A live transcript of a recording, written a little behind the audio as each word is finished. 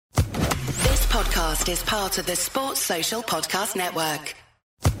podcast is part of the Sports Social Podcast Network.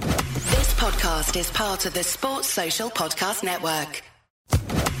 This podcast is part of the Sports Social Podcast Network.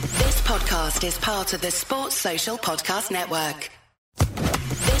 This podcast is part of the Sports Social Podcast Network.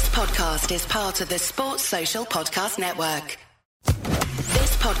 This podcast is part of the Sports Social Podcast Network.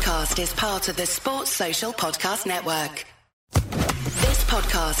 This podcast is part of the Sports Social Podcast Network. This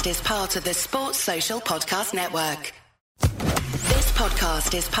podcast is part of the Sports Social Podcast Network. This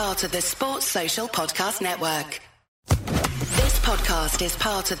podcast is part of the Sports Social Podcast Network. This podcast is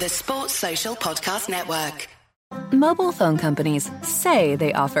part of the Sports Social Podcast Network. Mobile phone companies say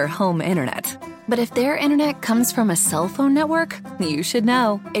they offer home internet. But if their internet comes from a cell phone network, you should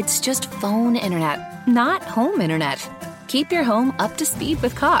know. It's just phone internet, not home internet. Keep your home up to speed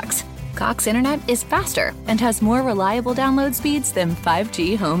with Cox. Cox internet is faster and has more reliable download speeds than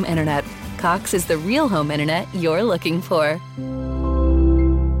 5G home internet. Cox is the real home internet you're looking for.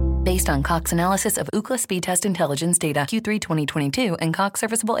 Based on Cox analysis of Ookla speed test intelligence data Q3 2022 and Cox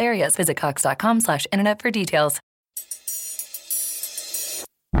serviceable areas, visit cox.com/internet for details.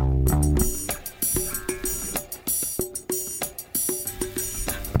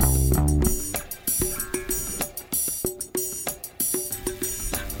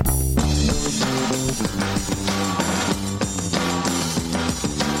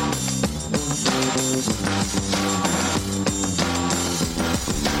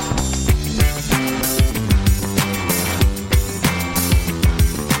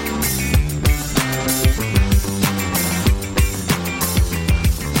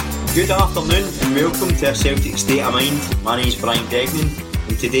 Good afternoon and welcome to a Celtic State of Mind. My name is Brian Degnan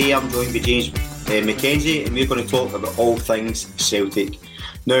and today I'm joined by James McKenzie and we're going to talk about all things Celtic.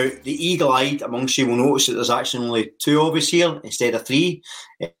 Now, the eagle-eyed amongst you will notice that there's actually only two of us here instead of three.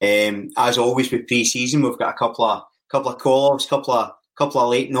 As always with pre-season, we've got a couple of call-offs, couple of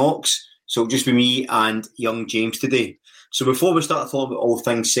late knocks, so it'll just be me and young James today. So before we start to talk about all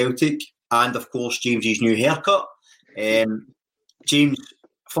things Celtic and of course James's new haircut, James,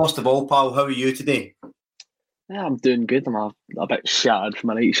 first of all, pal, how are you today? Yeah, I'm doing good. I'm a bit shattered from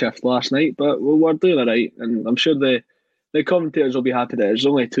my night shift last night, but we're doing all right. And I'm sure the commentators will be happy that there's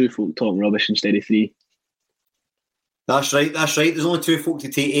only two folk talking rubbish instead of three. That's right. There's only two folk to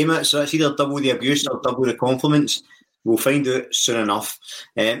take aim at, so that's either double the abuse or double the compliments. We'll find out soon enough.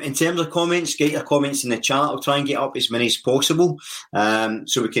 In terms of comments, get your comments in the chat. I'll try and get up as many as possible.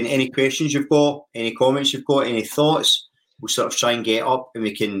 So we can, any questions you've got, any comments you've got, any thoughts, we'll sort of try and get up and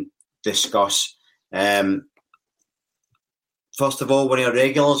we can discuss. First of all, one of our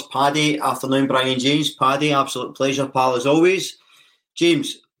regulars, Paddy. Afternoon, Brian James. Paddy, absolute pleasure, pal, as always.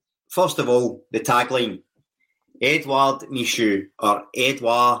 James, first of all, the tagline. EDOUARD MICHUT, or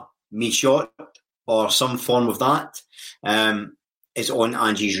EDOUARD MICHUT, or some form of that, is on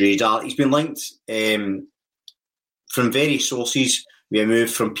Ange's radar. He's been linked from various sources. We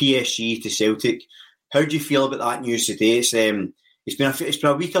moved from PSG to Celtic. How do you feel about that news today? It's been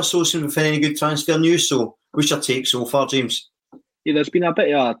a week or so since we've had any good transfer news. So, what's your take so far, James? Yeah, there's been a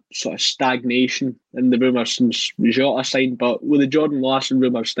bit of a sort of stagnation in the rumours since Jota signed, but with the Jordan Larson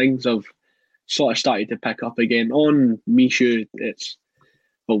rumours, things have sort of started to pick up again. On Michu,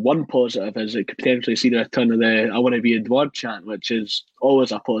 one positive is it could potentially see the return of the "I want to be EDOUARD" chant, which is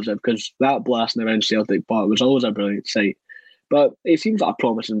always a positive because that blasting around Celtic Park was always a brilliant sight. But it seems like a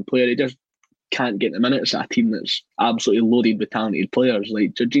promising player. He just can't get the minutes at a team that's absolutely loaded with talented players.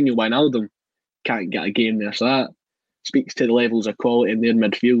 Like Jorginho Wijnaldum can't get a game there, so that speaks to the levels of quality in their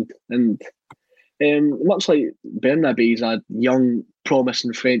midfield. And much like Bernabé's a young,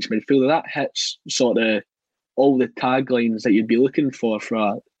 promising French midfielder, that hits sort of all the taglines that you'd be looking for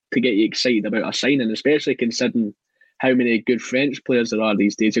to get you excited about a signing, especially considering how many good French players there are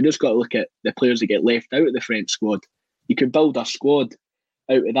these days. You've just got to look at the players that get left out of the French squad. You could build a squad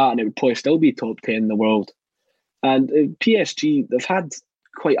out of that and it would probably still be top 10 in the world. And PSG, they've had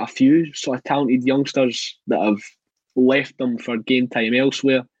quite a few sort of talented youngsters that have left them for game time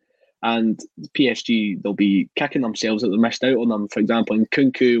elsewhere, and PSG, they'll be kicking themselves that they missed out on them. For example,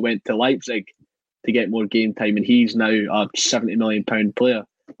 Nkunku went to Leipzig to get more game time and he's now a £70 million player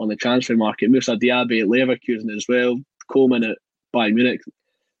on the transfer market. Moussa Diaby at Leverkusen as well, Coleman at Bayern Munich.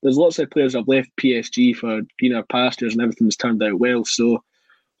 There's lots of players that have left PSG for greener pastures and everything's turned out well, so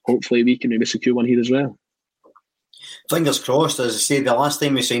hopefully we can maybe secure one here as well. Fingers crossed. As I say, the last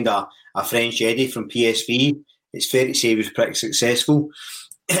time we signed a French Eddie from PSV, it's fair to say he was pretty successful.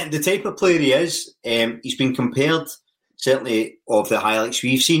 The type of player he is, he's been compared, certainly of the highlights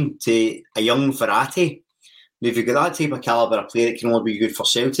we've seen, to a young Verratti. If you've got that type of calibre of player, it can only be good for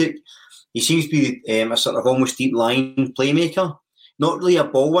Celtic. He seems to be a sort of almost deep line playmaker. Not really a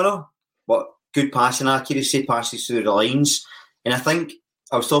ball winner, but good passing accuracy, passes through the lines. And I think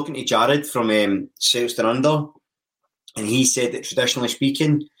I was talking to Jared from Celtic Down Under, and he said that traditionally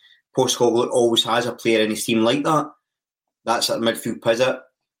speaking, Postecoglou always has a player in his team like that. That's a midfield pivot,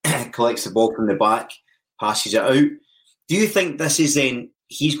 collects the ball from the back, passes it out. Do you think this is then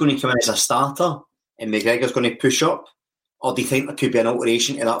he's going to come in as a starter and McGregor's going to push up? Or do you think there could be an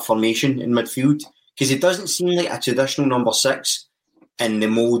alteration to that formation in midfield? Because it doesn't seem like a traditional number 6 in the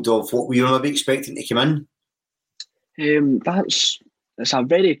mode of what we were maybe expecting to come in. It's a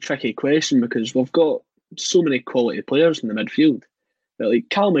very tricky question because we've got so many quality players in the midfield. That, like,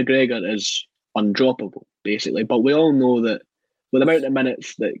 Cal McGregor is undroppable, basically. But we all know that with the amount of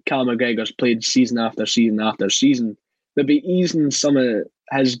minutes that Cal McGregor's played season after season after season, maybe easing some of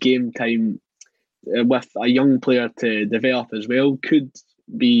his game time with a young player to develop as well could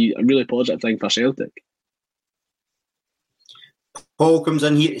be a really positive thing for Celtic. Paul comes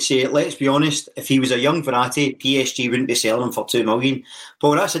in here to say, let's be honest, if he was a young Verratti, PSG wouldn't be selling him for $2 million.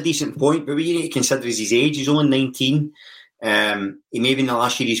 Paul, that's a decent point, but what you need to consider is his age. He's only 19. He may be in the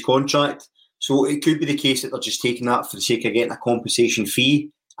last year of his contract. So it could be the case that they're just taking that for the sake of getting a compensation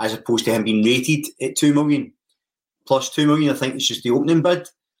fee as opposed to him being rated at $2 million. Plus $2 million, I think it's just the opening bid.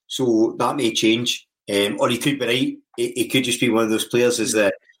 So that may change. Or he could be right. He could just be one of those players as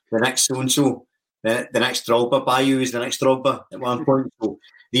the next so-and-so. The next Drogba, Bayu is the next Drogba at one point. So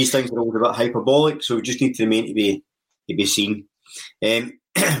these things are always a bit hyperbolic, so we just need to remain to be seen. In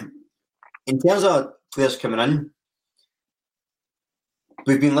terms of players coming in,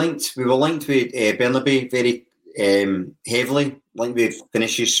 we were linked with Bernabé very heavily, linked with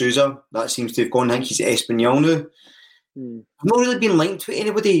Vinicius Souza. That seems to have gone. I think he's at Espanyol now. I've not really been linked with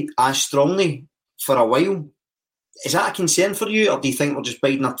anybody as strongly for a while. Is that a concern for you, or do you think we're just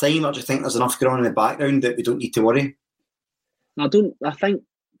biding our time, or do you think there's enough going on in the background that we don't need to worry? I think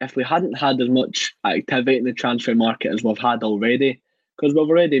if we hadn't had as much activity in the transfer market as we've had already, because we've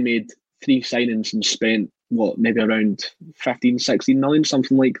already made 3 signings and spent, maybe around 15, 16 million,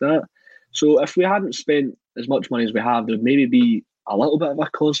 something like that. So if we hadn't spent as much money as we have, there'd maybe be a little bit of a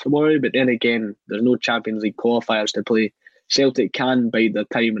cause for worry, but then again, there's no Champions League qualifiers to play. Celtic can bide their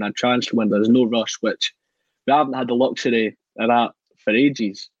time in a transfer window. There's no rush, which we haven't had the luxury of that for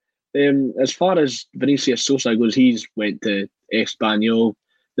ages. As far as Vinicius Souza goes, he's went to Espanyol.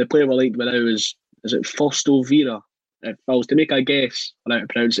 The player we're linked with now is it Fausto Vera? If I was to make a guess on how to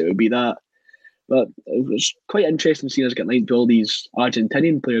pronounce it, it would be that. But it was quite interesting seeing us get linked to all these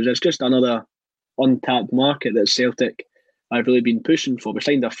Argentinian players. It's just another untapped market that Celtic have really been pushing for. We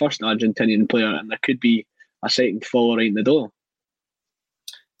signed our first Argentinian player, and there could be a second follower right in the door.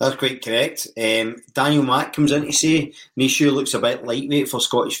 That's quite correct. Daniel Mack comes in to say Michut looks a bit lightweight for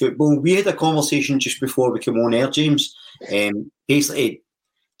Scottish football. We had a conversation just before we came on air, James, basically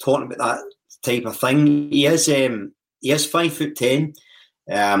talking about that type of thing. He is 5'10",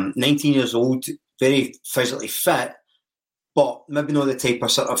 19 years old, very physically fit, but maybe not the type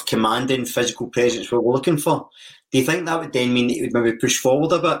of sort of commanding physical presence we're looking for. Do you think that would then mean that he would maybe push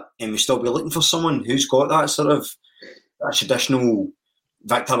forward a bit and we'd still be looking for someone who's got that sort of that traditional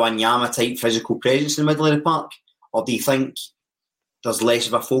Victor Wanyama type physical presence in the middle of the park? Or do you think there's less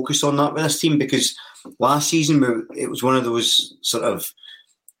of a focus on that with this team? Because last season it was one of those sort of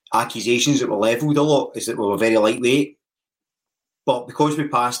accusations that were levelled a lot, is that we were very lightweight. But because we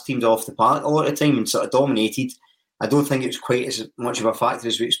passed teams off the park a lot of the time and sort of dominated, I don't think it was quite as much of a factor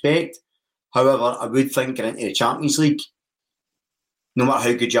as we expect. However, I would think getting into the Champions League, no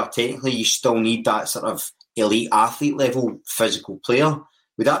matter how good you are technically, you still need that sort of elite athlete level physical player.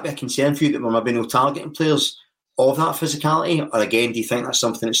 Would that be a concern for you that we're maybe no targeting players of that physicality? Or again, do you think that's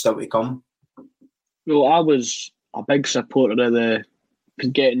something that's still to come? Well, I was a big supporter of the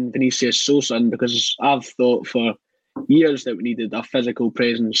getting Vinicius Souza in, because I've thought for years that we needed a physical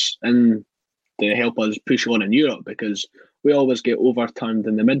presence in to help us push on in Europe, because we always get overturned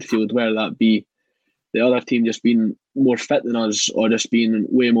in the midfield, whether that be the other team just being more fit than us or just being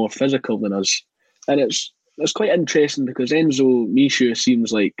way more physical than us. And it's quite interesting because EDOUARD Michut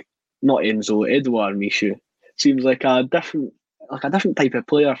seems like a different type of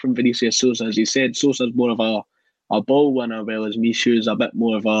player from Vinicius Souza. As he said, Souza's more of a ball winner, whereas Michut's a bit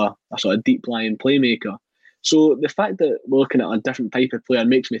more of a sort of deep lying playmaker. So the fact that we're looking at a different type of player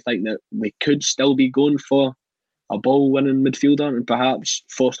makes me think that we could still be going for a ball-winning midfielder, and perhaps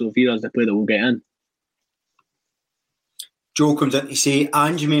Fausto Vera is the player that will get in. Joe comes in to say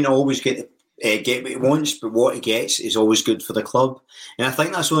Ange may not always get what he wants, but what he gets is always good for the club. And I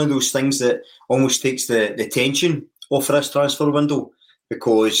think that's one of those things that almost takes the tension off for this transfer window,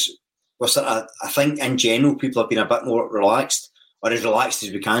 because I think in general people have been a bit more relaxed or as relaxed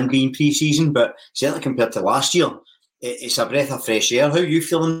as we can be in pre-season, but certainly compared to last year, it's a breath of fresh air. How are you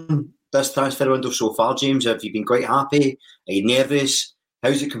feeling this transfer window so far, James? Have you been quite happy? Are you nervous?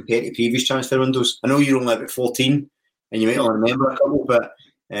 How's it compared to previous transfer windows? I know you're only about 14 and you might not remember a couple, but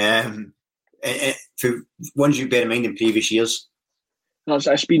for ones you bear in mind in previous years.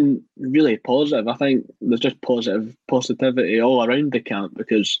 It's been really positive. I think there's just positivity all around the camp,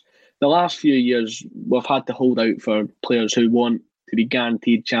 because the last few years we've had to hold out for players who want to be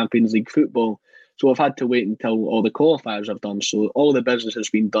guaranteed Champions League football. So we've had to wait until all the qualifiers have done. So all the business has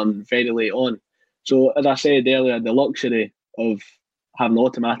been done very late on. So as I said earlier, the luxury of having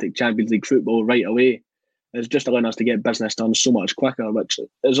automatic Champions League football right away is just allowing us to get business done so much quicker, which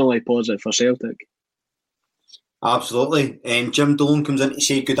is only positive for Celtic. Absolutely. And Jim Dolan comes in to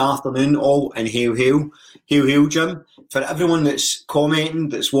say good afternoon all, and hail, hail. Hail, hail, Jim. For everyone that's commenting,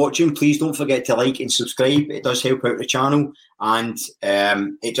 that's watching, please don't forget to like and subscribe. It does help out the channel, and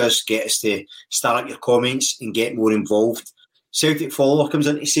it does get us to start up your comments and get more involved. Celtic follower comes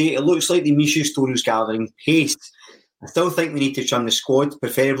in to say, it looks like the Michut story is gathering pace. I still think we need to trim the squad,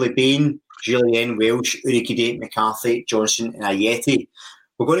 preferably Bain, Julian, Welsh, Urquide, McCarthy, Johnson and Ayeti.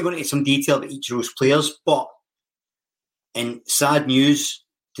 We're going to go into some detail about each of those players, but in sad news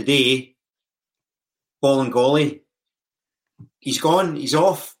today, Bolingoli, he's gone, he's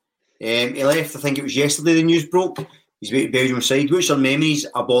off. He left, I think it was yesterday the news broke. He's about the Belgium side. What's your memories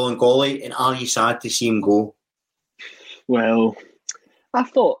of Bolingoli, and are you sad to see him go? Well, I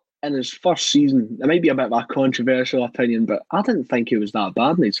thought in his first season, it might be a bit of a controversial opinion, but I didn't think he was that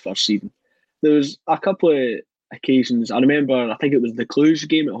bad in his first season. There was a couple of occasions, I remember, I think it was the Cluj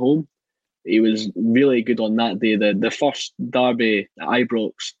game at home. He was really good on that day. The first derby at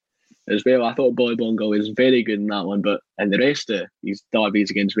Ibrox as well. I thought Bolingoli was very good in that one, but in the rest of his derbies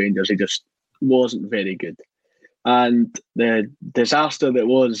against Rangers, he just wasn't very good. And the disaster that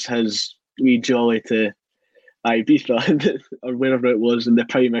was his wee jolly to Ibiza or wherever it was in the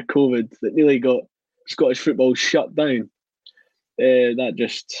prime of COVID that nearly got Scottish football shut down. That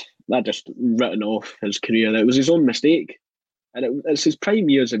just written off his career. It was his own mistake. And it's his prime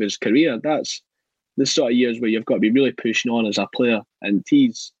years of his career. That's the sort of years where you've got to be really pushing on as a player. And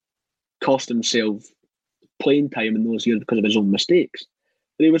he's cost himself playing time in those years because of his own mistakes.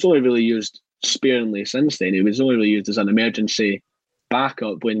 But he was only really used sparingly since then. He was only really used as an emergency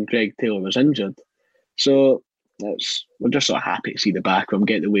backup when Greg Taylor was injured. So we're just sort of happy to see the back of him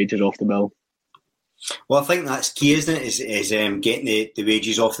get the wages off the bill. Well, I think that's key, isn't it? Is getting the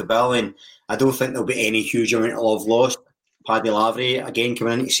wages off the bill, and I don't think there'll be any huge amount of love lost. Paddy Lavery again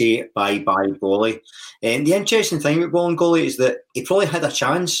coming in to say bye Golly. And the interesting thing about Bolingoli is that he probably had a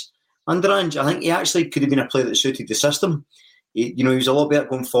chance under Ange. I think he actually could have been a player that suited the system. He was a lot better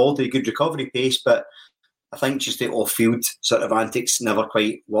going forward, a good recovery pace, but I think just the off-field sort of antics never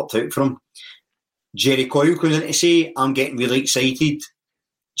quite worked out for him. Jerry Coyle comes in to say, I'm getting really excited.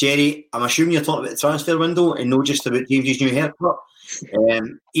 Jerry, I'm assuming you're talking about the transfer window and not just about James's new haircut.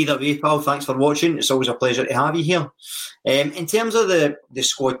 Either way, pal, thanks for watching. It's always a pleasure to have you here. In terms of the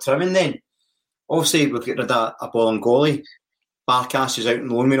squad trimming then, obviously we've got rid of a Bolingoli. Barkas is out on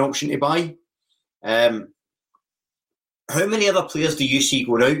loan with an option to buy. How many other players do you see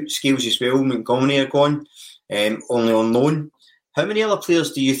going out? Scales as well, Montgomery are gone, only on loan. How many other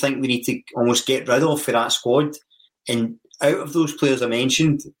players do you think we need to almost get rid of for that squad? And out of those players I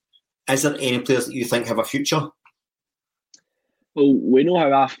mentioned, is there any players that you think have a future? Well, we know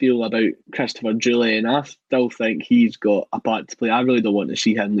how I feel about Christopher Jullien, and I still think he's got a part to play. I really don't want to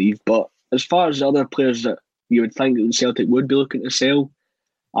see him leave. But as far as the other players that you would think that Celtic would be looking to sell,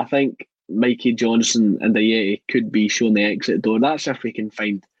 I think Mikey Johnson and Ayeti could be shown the exit door. That's if we can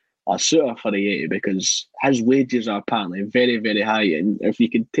find a suitor for Ayeti, because his wages are apparently very, very high. And if you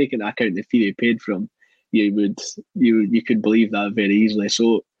could take into account the fee they paid for him, you could believe that very easily.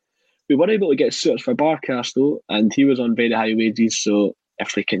 So we were able to get suitors for Barkas though, and he was on very high wages. So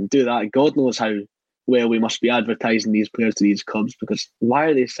if we can do that, God knows how well we must be advertising these players to these clubs, because why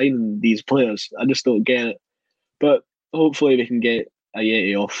are they signing these players? I just don't get it. But hopefully we can get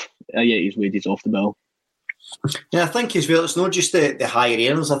Ayeti's wages off the bill. Yeah, I think as well, it's not just the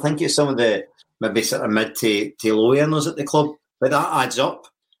higher earners. I think it's some of the maybe sort of mid to low earners at the club. But that adds up.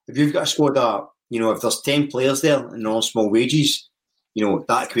 If you've got a squad of, if there's 10 players there and all small wages,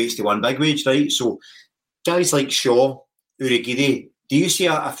 that equates to one big wage, right? So guys like Shaw, Urquide, do you see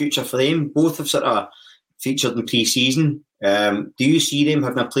a future for them? Both have sort of featured in pre-season. Do you see them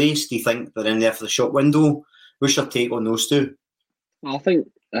having a place? Do you think they're in there for the shop window? What's your take on those two? Well, I think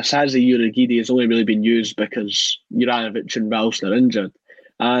Asazi Urquide has only really been used because Juranovic and Ralston are injured.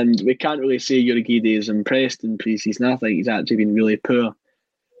 And we can't really say Urhoghide is impressed in pre-season. I think he's actually been really poor.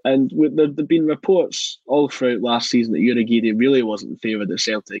 And there've been reports all throughout last season that Urhoghide really wasn't favoured at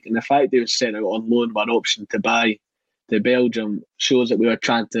Celtic. And the fact that he was sent out on loan with an option to buy to Belgium shows that we were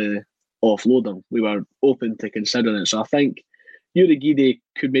trying to offload him. We were open to considering it. So I think Urhoghide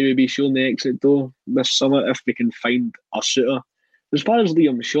could maybe be shown the exit door this summer if we can find a suitor. As far as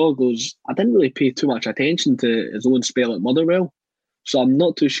Liam Shaw goes, I didn't really pay too much attention to his own spell at Motherwell. So I'm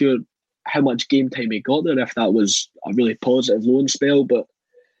not too sure how much game time he got there, if that was a really positive loan spell. But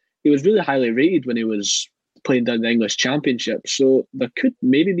he was really highly rated when he was playing down the English Championship. So there could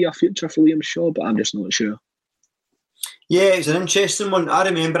maybe be a future for Liam Shaw, but I'm just not sure. Yeah, it's an interesting one. I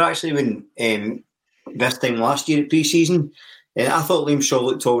remember actually when this time last year at pre-season, I thought Liam Shaw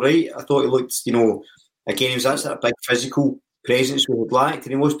looked all right. I thought he looked, again, he was actually a big physical presence we would like,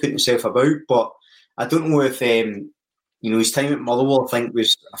 and he was putting himself about. But I don't know if, his time at Motherwell, I think,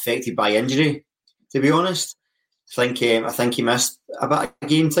 was affected by injury, to be honest. I think he missed a bit of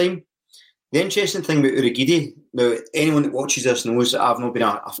game time. The interesting thing about Urhoghide, now, anyone that watches this knows that I've not been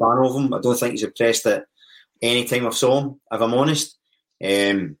a fan of him. I don't think he's impressed at any time I've saw him, if I'm honest.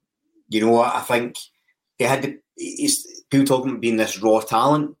 I think he's people talking about being this raw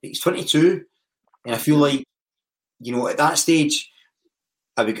talent. He's 22, and I feel like, at that stage,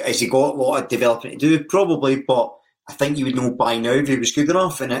 has he got a lot of developing to do? Probably, but I think you would know by now if he was good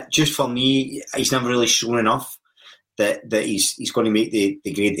enough. And just for me, he's never really shown enough that he's going to make the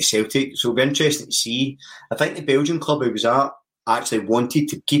grade of Celtic. So it'll be interesting to see. I think the Belgian club he was at actually wanted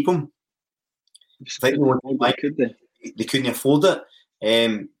to keep him. I think they couldn't afford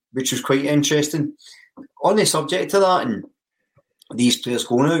it, which was quite interesting. On the subject of that and these players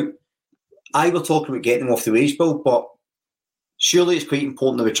going out, I were talking about getting them off the wage bill, but surely it's quite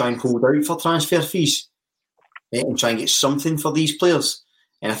important that we try and hold out for transfer fees and try and get something for these players.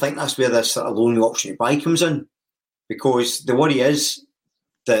 And I think that's where this sort of loan option to buy comes in, because the worry is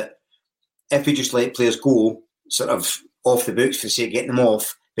that if we just let players go sort of off the books for the sake of getting them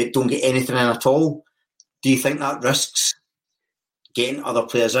off, but don't get anything in at all, do you think that risks getting other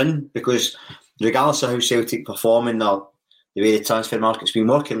players in? Because regardless of how Celtic perform and the way the transfer market's been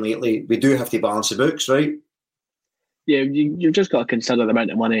working lately, we do have to balance the books, right? Yeah, you've just got to consider the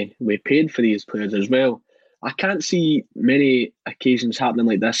amount of money we paid for these players as well. I can't see many occasions happening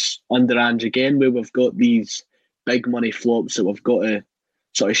like this under Ange again, where we've got these big money flops that we've got to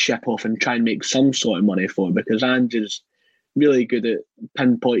sort of ship off and try and make some sort of money for, because Ange is really good at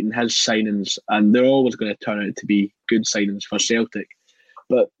pinpointing his signings, and they're always going to turn out to be good signings for Celtic.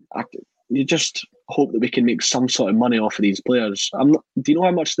 But you just hope that we can make some sort of money off of these players. Do you know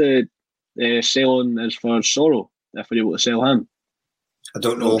how much the selling is for Sorrow, if we're able to sell him? I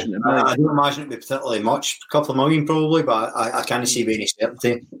don't know. I don't imagine it would be particularly much. A couple of million probably, but I can't see any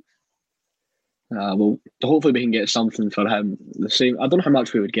certainty. Well, hopefully we can get something for him. The same. I don't know how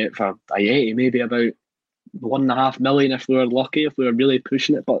much we would get for Ayeti. Maybe about 1.5 million if we were lucky, if we were really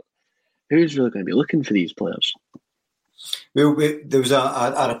pushing it. But who's really going to be looking for these players? Well, there was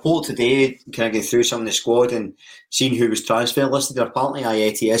a report today, kind of going through some of the squad and seeing who was transfer listed. Apparently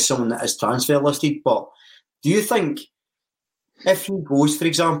Ayeti is someone that is transfer listed, but do you think if he goes, for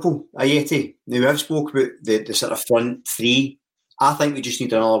example, Ayeti, now I've spoke about the sort of front three, I think we just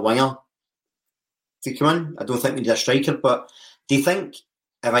need another winger to come in. I don't think we need a striker, but do you think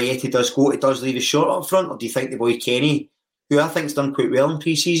if Ayeti does go, it does leave us short up front, or do you think the boy Kenny, who I think's done quite well in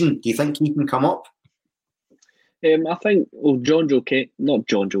pre-season, do you think he can come up? I think,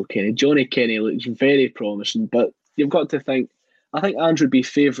 Johnny Kenny looks very promising, but you've got to think, I think Ange would be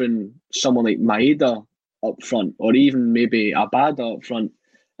favouring someone like Maeda up front, or even maybe Abada up front,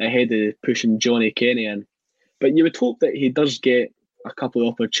 ahead of pushing Johnny Kenny in. But you would hope that he does get a couple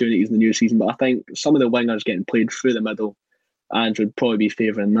of opportunities in the new season, but I think some of the wingers getting played through the middle, Ange would probably be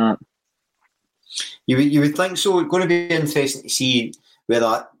favouring that. You would think so. It's going to be interesting to see where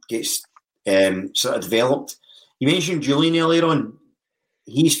that gets sort of developed. You mentioned Julian earlier on.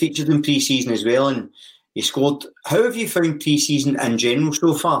 He's featured in pre-season as well, and he scored. How have you found pre-season in general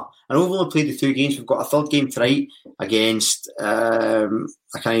so far? I know we've only played the 2 games. We've got a third game tonight against, I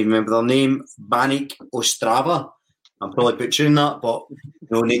can't even remember their name, Banik Ostrava. I'm probably butchering that, but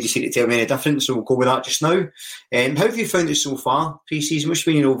no need to tell me any different, so we'll go with that just now. How have you found it so far, pre-season? What's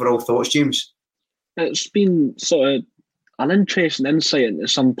been your overall thoughts, James? It's been sort of an interesting insight into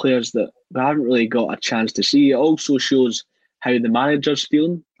some players that we haven't really got a chance to see. It also shows how the manager's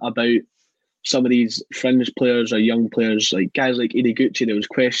feeling about some of these fringe players or young players, like guys like Ideguchi. There was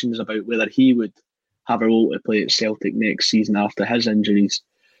questions about whether he would have a role to play at Celtic next season after his injuries.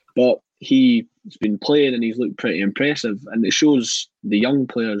 But he's been playing and he's looked pretty impressive, and it shows the young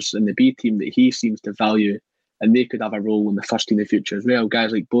players in the B team that he seems to value, and they could have a role in the first team in the future as well.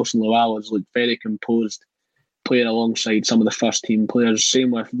 Guys like Bosun Lualas looked very composed, playing alongside some of the first team players.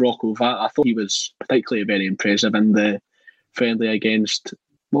 Same with Rocco Vat. I thought he was particularly very impressive in the friendly against,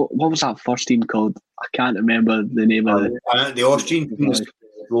 what was that first team called? I can't remember the name of it. The Austrian team, the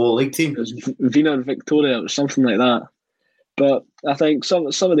lower league team. It was Wiener Victoria, it was something like that. But I think some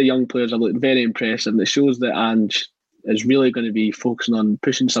of the young players have looked very impressive, and it shows that Ange is really going to be focusing on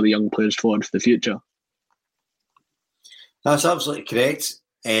pushing some of the young players forward for the future. That's absolutely correct.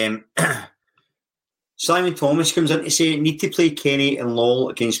 Simon Thomas comes in to say, need to play Kenny and Lowell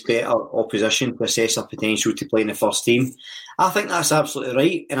against better opposition to assess their potential to play in the first team. I think that's absolutely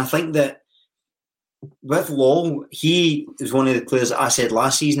right. And I think that with Lowell, he is one of the players that I said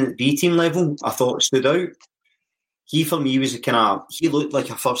last season at B team level, I thought stood out. He, for me, was he looked like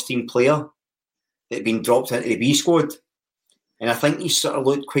a first team player that had been dropped into the B squad. And I think he sort of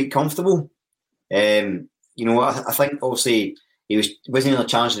looked quite comfortable. I think obviously he wasn't really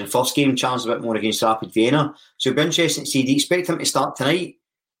challenged in the first game, challenged a bit more against Rapid Vienna. So it'll be interesting to see. Do you expect him to start tonight?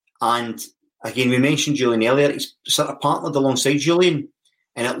 And again, we mentioned Julian earlier. He's sort of partnered alongside Julian,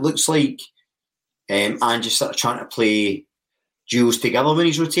 and it looks like Ange is sort of trying to play duels together when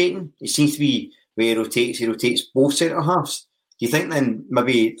he's rotating. It seems to be where he rotates both centre halves. Do you think then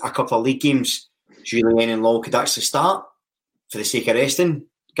maybe a couple of league games, Julian and Law could actually start for the sake of resting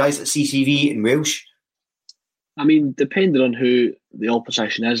guys like CCV and Welsh? I mean, depending on who the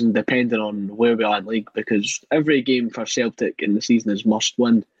opposition is and depending on where we are in league, because every game for Celtic in the season is must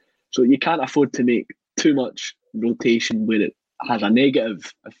win. So you can't afford to make too much rotation where it has a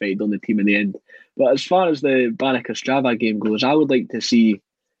negative effect on the team in the end. But as far as the Banica Strava game goes, I would like to see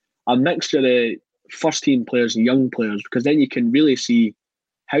a mixture of first team players and young players, because then you can really see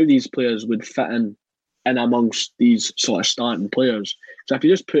how these players would fit in amongst these sort of starting players. So if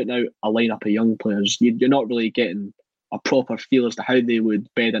you're just putting out a lineup of young players, you're not really getting a proper feel as to how they would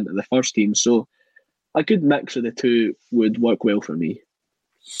bed into the first team. So a good mix of the two would work well for me.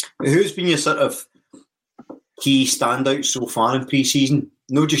 Who's been your sort of key standout so far in pre-season?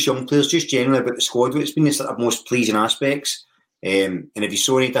 Not just young players, just generally about the squad. What's been the sort of most pleasing aspects? And have you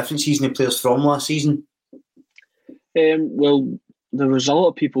saw any differences in the players from last season? Well, there was a lot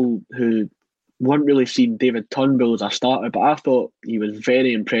of people who weren't really seeing David Turnbull as a starter, but I thought he was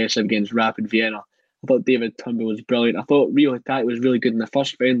very impressive against Rapid Vienna. I thought David Turnbull was brilliant. I thought Rio Hatate was really good in the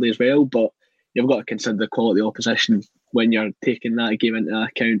first friendly as well, but you've got to consider the quality of the opposition when you're taking that game into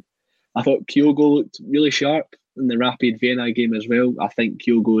account. I thought Kyogo looked really sharp in the Rapid Vienna game as well. I think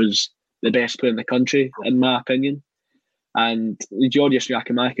Kyogo is the best player in the country, in my opinion. And Georgios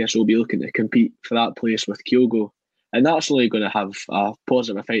Giacomakis will be looking to compete for that place with Kyogo. And that's only going to have a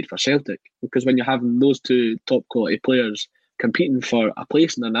positive effect for Celtic, because when you're having those two top quality players competing for a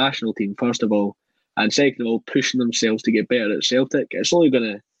place in the national team, first of all, and second of all, pushing themselves to get better at Celtic, it's only going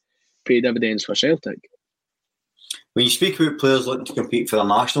to pay dividends for Celtic. When you speak about players looking to compete for the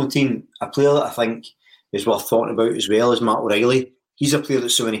national team, a player that I think is worth talking about as well is Matt O'Reilly. He's a player that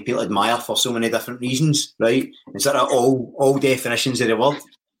so many people admire for so many different reasons, right? It's sort of all definitions of the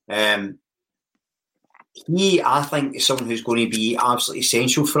word. He, I think, is someone who's going to be absolutely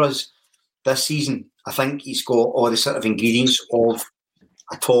essential for us this season. I think he's got all the sort of ingredients of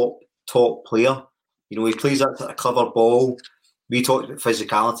a top player. You know, he plays that sort of clever ball. We talked about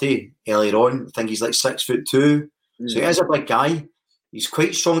physicality earlier on. I think he's like 6'2". So he is a big guy. He's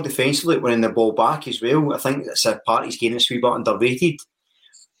quite strong defensively at winning the ball back as well. I think that's a part he's getting a wee bit underrated.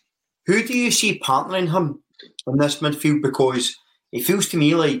 Who do you see partnering him in this midfield? Because it feels to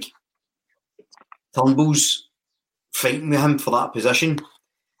me like Turnbull's fighting with him for that position.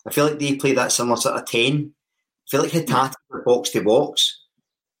 I feel like they play that similar sort of 10. I feel like Hatate are box to box.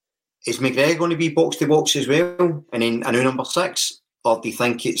 Is McGregor going to be box to box as well? And then a new number 6? Or do you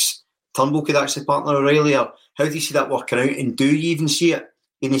think it's Turnbull could actually partner O'Reilly? Or how do you see that working out? And do you even see it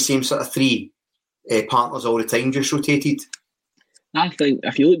in the same sort of 3 partners all the time, just rotated? I think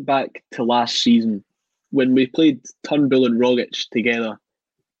if you look back to last season, when we played Turnbull and Rogic together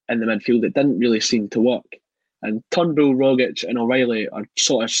in the midfield, it didn't really seem to work. And Turnbull, Rogic and O'Reilly are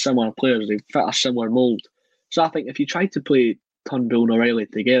sort of similar players. They fit a similar mould. So I think if you tried to play Turnbull and O'Reilly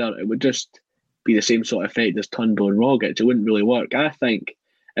together, it would just be the same sort of effect as Turnbull and Rogic. It wouldn't really work. I think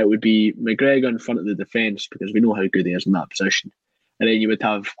it would be McGregor in front of the defence, because we know how good he is in that position. And then you would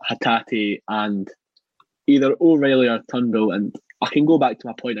have Hatate and either O'Reilly or Turnbull. And I can go back to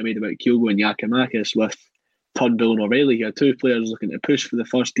my point I made about Kyogo and Giacomakis with Turnbull and O'Reilly here. 2 players looking to push for the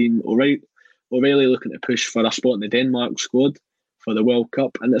first team. O'Reilly looking to push for a spot in the Denmark squad for the World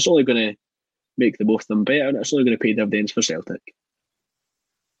Cup, and it's only going to make the both of them better, and it's only going to pay dividends for Celtic.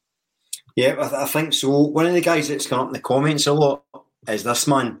 Yeah, I think so. One of the guys that's come up in the comments a lot is this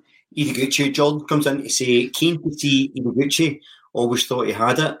man, Ideguchi. Jordan comes in to say, keen to see Ideguchi, always thought he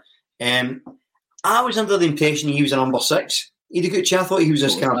had it. I was under the impression he was a number 6. Ideguchi, I thought he was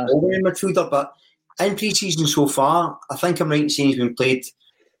this kind of all-round midfielder, but in pre-season so far, I think I'm right in saying he's been played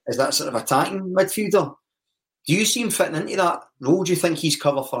as that sort of attacking midfielder. Do you see him fitting into that role? Do you think he's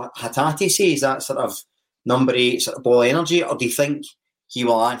cover for Hatate, say? Is that sort of number 8 sort of ball energy? Or do you think he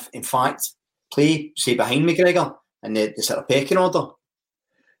will, in fact, play, say, behind McGregor in the sort of pecking order?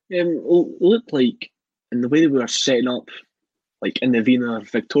 It looked like, in the way that we were setting up, like in the Wiener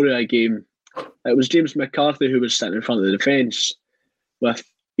Victoria game, it was James McCarthy who was sitting in front of the defence with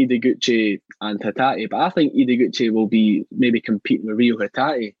Ideguchi and Hatate. But I think Ideguchi will be maybe competing with Rio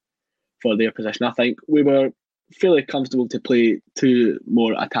Hatate for their position. I think we were fairly comfortable to play 2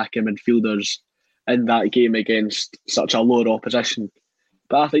 more attacking midfielders in that game against such a lower opposition.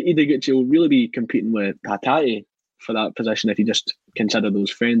 But I think Ideguchi will really be competing with Hatate for that position if you just consider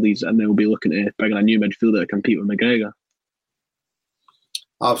those friendlies, and then we'll be looking to bring in a new midfielder to compete with McGregor.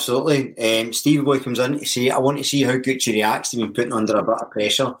 Absolutely. Steve Boy comes in to say, I want to see how Gucci reacts to being put under a bit of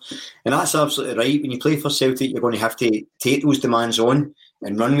pressure. And that's absolutely right. When you play for Celtic, you're going to have to take those demands on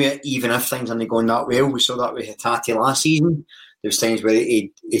and run with it, even if things aren't going that well. We saw that with Hatate last season. There was times where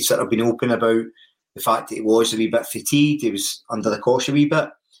he'd sort of been open about the fact that he was a wee bit fatigued. He was under the cosh a wee bit.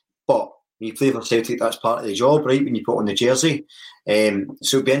 But when you play for Celtic, that's part of the job, right, when you put on the jersey.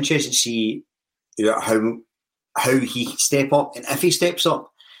 So it'd be interesting to see how he can step up, and if he steps up,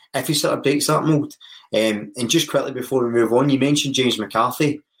 if he sort of breaks that mould. And just quickly before we move on, you mentioned James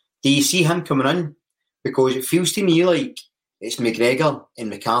McCarthy. Do you see him coming in? Because it feels to me like it's McGregor and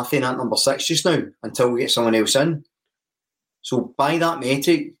McCarthy in that number 6 just now until we get someone else in. So by that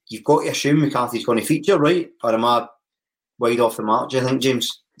metric, you've got to assume McCarthy's going to feature, right? Or am I wide off the mark, do you think,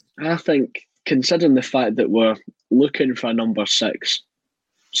 James? I think, considering the fact that we're looking for a number 6,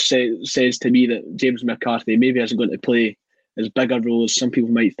 says to me that James McCarthy maybe isn't going to play as big a role as some people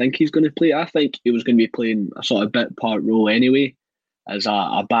might think he's going to play. I think he was going to be playing a sort of bit part role anyway, as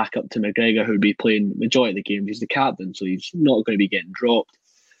a backup to McGregor, who would be playing the majority of the games. He's the captain, so he's not going to be getting dropped.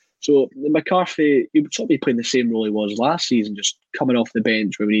 So McCarthy, he would sort of be playing the same role he was last season, just coming off the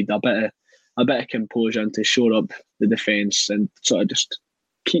bench where we need a bit of composure and to shore up the defence and sort of just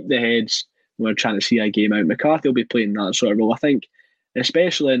keep the heads when we're trying to see a game out. McCarthy will be playing that sort of role. I think,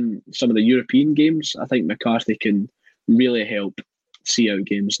 especially in some of the European games, I think McCarthy can really help see out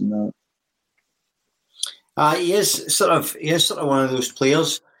games in that. He is sort of one of those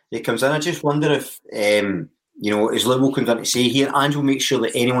players that comes in. I just wonder if as Liverpool comes in to say here, Ange will make sure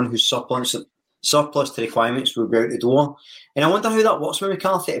that anyone who's surplus to requirements will be out the door. And I wonder how that works with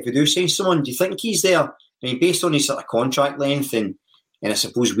McCarthy. If we do sign someone, do you think he's there? I mean, based on his sort of contract length and I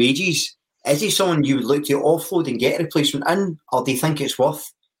suppose wages, is he someone you would look to offload and get a replacement in, or do you think it's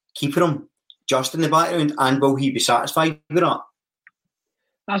worth keeping him just in the background, and will he be satisfied with that?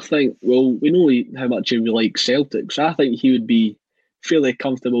 I think, well, we know how much he likes Celtic, so I think he would be fairly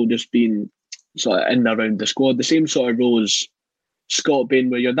comfortable just being sort of in and around the squad. The same sort of role as Scott Bain,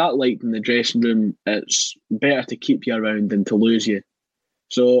 where you're that liked in the dressing room, it's better to keep you around than to lose you.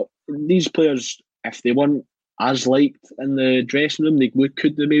 So these players, if they weren't as liked in the dressing room, they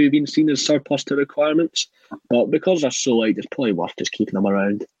could have maybe been seen as surplus to requirements. But because they're so liked, it's probably worth just keeping them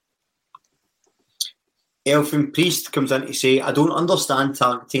around. Elfin Priest comes in to say, I don't understand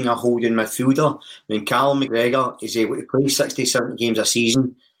targeting a holding midfielder when Callum McGregor is able to play 60, 70 games a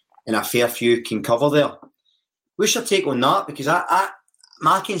season and a fair few can cover there. What's your take on that? Because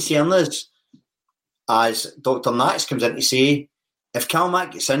my concern is, as Dr. Nats comes in to say, if Callum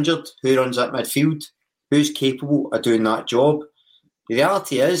Mack gets injured, who runs that midfield? Who's capable of doing that job? The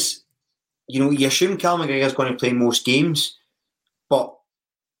reality is, you assume Callum McGregor is going to play most games, but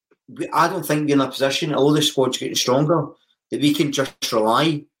I don't think we're in a position, although the squad's getting stronger, that we can just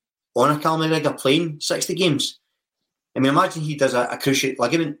rely on a Callum McGregor playing 60 games. I mean, imagine he does a cruciate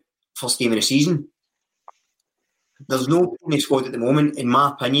ligament first game of the season. There's no in the squad at the moment, in my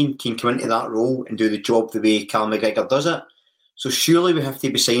opinion, can come into that role and do the job the way Callum McGregor does it. So surely we have to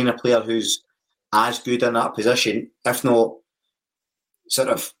be signing a player who's as good in that position, if not sort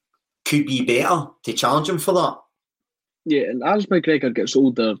of could be better to challenge him for that. Yeah, and as McGregor gets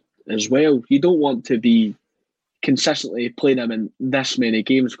older as well, you don't want to be consistently playing him in this many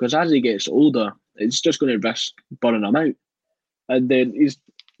games, because as he gets older, it's just going to risk burning him out. And then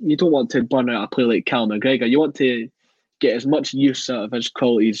you don't want to burn out a player like Callum McGregor. You want to get as much use out of his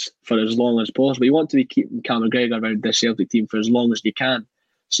qualities for as long as possible. You want to be keeping Cam McGregor around the Celtic team for as long as you can.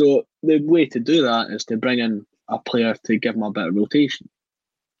 So the way to do that is to bring in a player to give him a bit of rotation.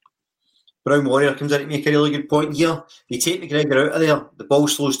 Brown Warrior comes in to make a really good point here. You take McGregor out of there, the ball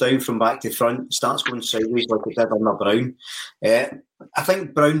slows down from back to front, starts going sideways like it did under Brown. I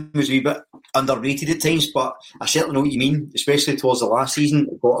think Brown was a wee bit underrated at times, but I certainly know what you mean, especially towards the last season.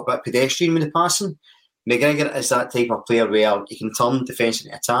 It got a bit pedestrian with the passing. McGregor is that type of player where he can turn defence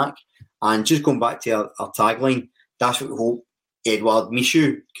into attack. And just going back to our tagline, that's what we hope EDOUARD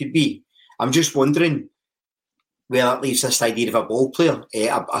MICHUT could be. I'm just wondering where that leaves this idea of a ball player,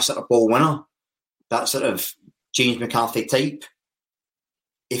 a sort of ball winner, that sort of James McCarthy type.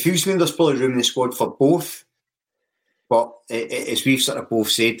 If he was doing, there's probably room in the squad for both. But as we've sort of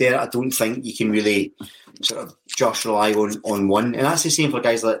both said there, I don't think you can really sort of just rely on one. And that's the same for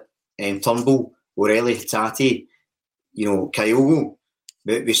guys like Turnbull, O'Reilly, Hatate, Kyogo.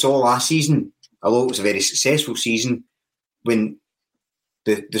 But we saw last season, although it was a very successful season, when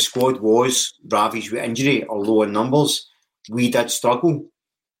the squad was ravaged with injury or low in numbers, we did struggle.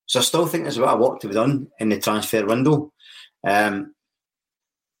 So I still think there's a bit of work to be done in the transfer window.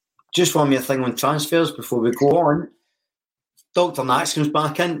 Just one more thing on transfers before we go on. Dr. Nats comes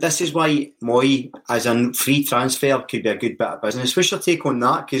back in. This is why Moy, as a free transfer, could be a good bit of business. What's your take on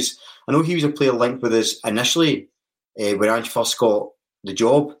that? Because I know he was a player linked with us initially when Ange first got the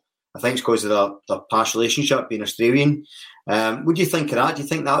job. I think it's because of their past relationship, being Australian. What do you think of that? Do you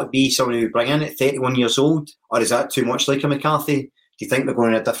think that would be someone who would bring in at 31 years old? Or is that too much like a McCarthy? Do you think they're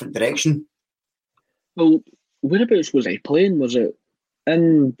going in a different direction? Well, whereabouts was he playing? Was it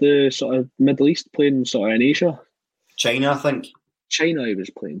in the sort of Middle East, playing sort of in Asia? China, I think. China, he was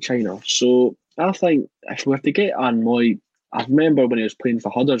playing China. So I think if we were to get Anne Moy, I remember when he was playing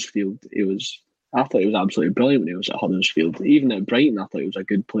for Huddersfield, I thought he was absolutely brilliant when he was at Huddersfield. Even at Brighton, I thought he was a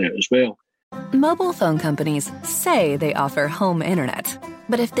good player as well. Mobile phone companies say they offer home internet.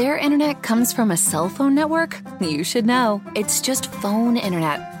 But if their internet comes from a cell phone network, you should know. It's just phone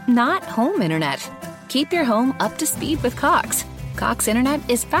internet, not home internet. Keep your home up to speed with Cox. Cox internet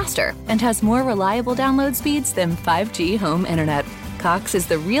is faster and has more reliable download speeds than 5G home internet. Cox is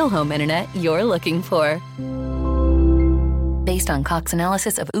the real home internet you're looking for. Based on Cox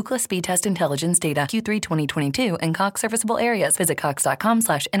analysis of Ookla speed test intelligence data Q3 2022 and Cox serviceable areas, visit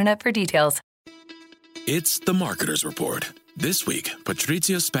cox.com/internet for details. It's the Marketer's Report. This week,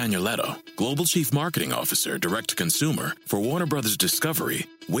 Patrizia Spagnoletto, Global Chief Marketing Officer, Direct-to-Consumer for Warner Brothers Discovery,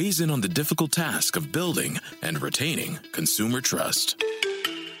 weighs in on the difficult task of building and retaining consumer trust.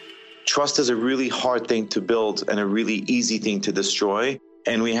 Trust is a really hard thing to build and a really easy thing to destroy,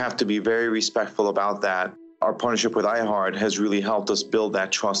 and we have to be very respectful about that. Our partnership with iHeart has really helped us build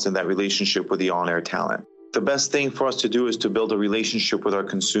that trust and that relationship with the on-air talent. The best thing for us to do is to build a relationship with our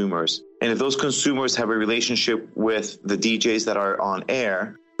consumers. And if those consumers have a relationship with the DJs that are on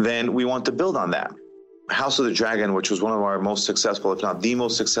air, then we want to build on that. House of the Dragon, which was one of our most successful, if not the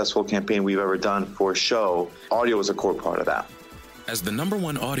most successful campaign we've ever done for a show, audio was a core part of that. As the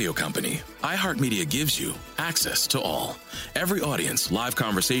 #1 audio company, iHeartMedia gives you access to all. Every audience, live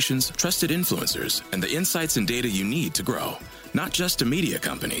conversations, trusted influencers, and the insights and data you need to grow. Not just a media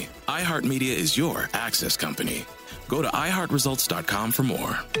company, iHeartMedia is your access company. Go to iHeartResults.com for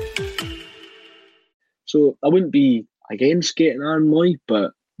more. So I wouldn't be against getting Aaron Moy,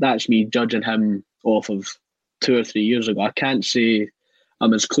 but that's me judging him off of 2 or 3 years ago. I can't say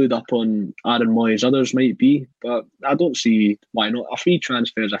I'm as clued up on Aaron Moy as others might be, but I don't see why not. A free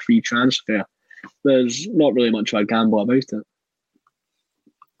transfer is a free transfer. There's not really much of a gamble about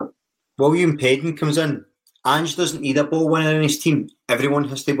it. William Pedden comes in. Ange doesn't need a ball winner in his team. Everyone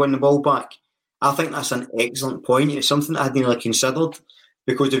has to win the ball back. I think that's an excellent point. It's something that I hadn't really considered,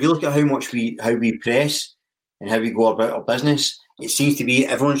 because if you look at how we press and how we go about our business, it seems to be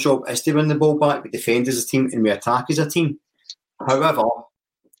everyone's job is to win the ball back. We defend as a team and we attack as a team. However,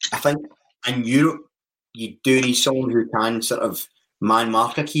 I think in Europe, you do need someone who can sort of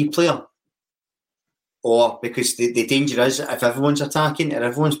man-mark a key player. Or because the danger is, if everyone's attacking and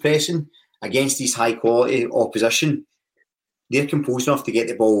everyone's pressing against these high-quality opposition, they're composed enough to get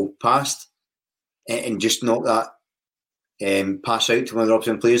the ball past and just knock that pass out to one of the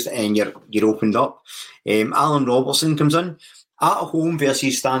opposing players, and you're opened up. Alan Robertson comes in. At home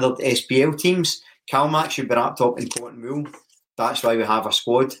versus standard SPL teams, Calmac should be wrapped up in cotton wool. That's why we have a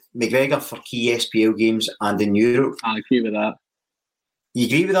squad. McGregor for key SPL games and in Europe. I agree with that. You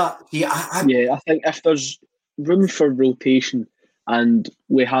agree with that? Yeah, I think if there's room for rotation and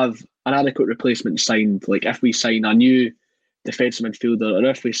we have an adequate replacement signed, like if we sign a new defensive midfielder or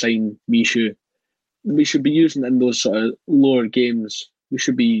if we sign Michut, we should be using in those sort of lower games. We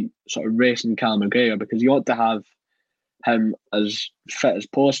should be sort of resting Callum McGregor, because you ought to have him as fit as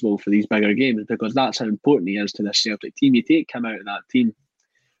possible for these bigger games, because that's how important he is to the Celtic team. You take him out of that team,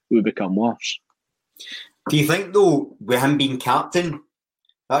 we would become worse. Do you think, though, with him being captain,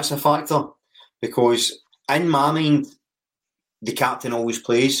 that's a factor? Because in my mind, the captain always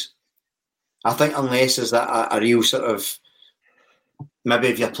plays. I think unless there's a real sort of, maybe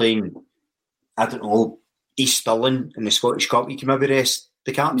if you're playing, I don't know, East Stirling in the Scottish Cup, you can maybe rest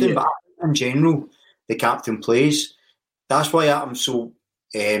the captain. Yeah. But in general, the captain plays. That's why I'm so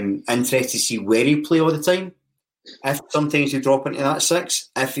interested to see where he play all the time. If sometimes you drop into that 6,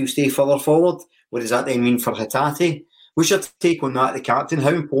 if you stay further forward, what does that then mean for Hatate? What's your take on that, the captain? How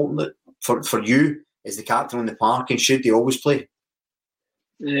important for you is the captain on the park, and should they always play?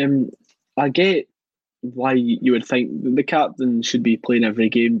 I get why you would think the captain should be playing every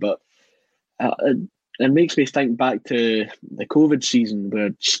game, but it makes me think back to the COVID season where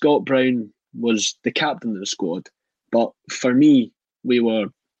Scott Brown was the captain of the squad. But for me, we were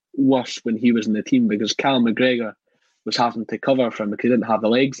worse when he was in the team, because Callum McGregor was having to cover for him because he didn't have the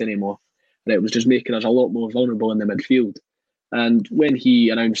legs anymore. And it was just making us a lot more vulnerable in the midfield. And when he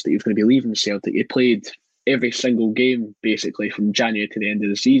announced that he was going to be leaving Celtic, he played every single game, basically, from January to the end of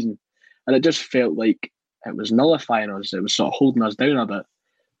the season. And it just felt like it was nullifying us. It was sort of holding us down a bit.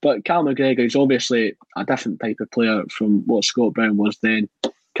 But Callum McGregor is obviously a different type of player from what Scott Brown was then.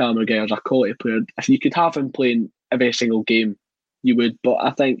 Callum McGregor is a quality player. If you could have him playing every single game, you would. But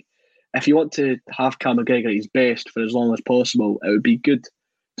I think if you want to have Callum McGregor at his best for as long as possible, it would be good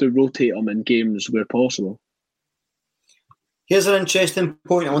to rotate him in games where possible. Here's an interesting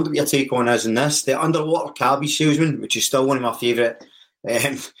point. I wonder what your take on is in this. The underwater cabbage salesman, which is still one of my favourite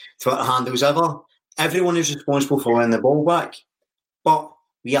Twitter handles ever. Everyone is responsible for winning the ball back, but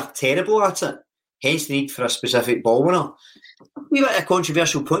we are terrible at it. Hence the need for a specific ball winner. We've got a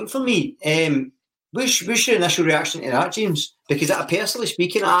controversial point for me. What's your initial reaction to that, James? Because personally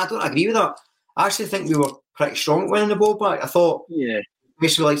speaking, I don't agree with that. I actually think we were pretty strong at winning the ball back. I thought,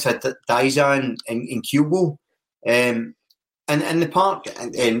 basically like Daiza and Kyogo in the park,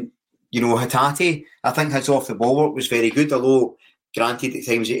 and you know, Hatate, I think his off the ball work was very good, although granted at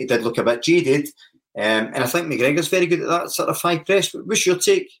times he did look a bit jaded. And I think McGregor's very good at that sort of high press. What's your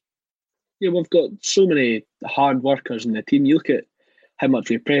take? Yeah, we've got so many hard workers in the team. You look at how much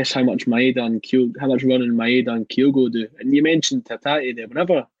we press, how much Maeda and Kyogo, how much running Maeda and Kyogo do. And you mentioned Hatate there.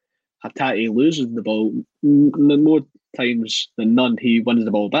 Whenever Hatate loses the ball, more times than none, he wins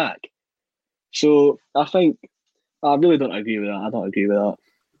the ball back. So I think I really don't agree with that. I don't agree with that.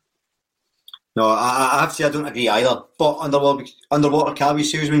 No, I have to say I don't agree either. But underwater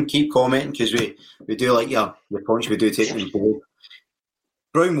cabbage salesman, keep commenting, because we do like your points. We do take them both.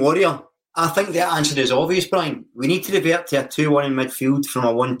 Brown Warrior, I think the answer is obvious, Brian. We need to revert to a 2-1 in midfield from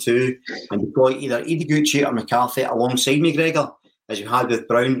a 1-2 and deploy either Ideguchi or McCarthy alongside McGregor, as we had with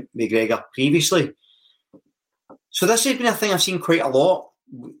Brown McGregor previously. So this has been a thing I've seen quite a lot,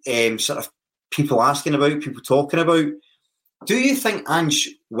 sort of people asking about, people talking about. Do you think Ange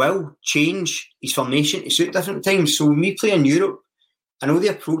will change his formation to suit different times? So when we play in Europe, I know the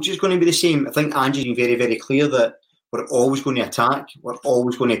approach is going to be the same. I think Ange has been very, very clear that we're always going to attack, we're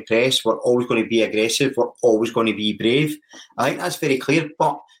always going to press, we're always going to be aggressive, we're always going to be brave. I think that's very clear.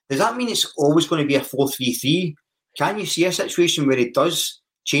 But does that mean it's always going to be a 4-3-3? Can you see a situation where he does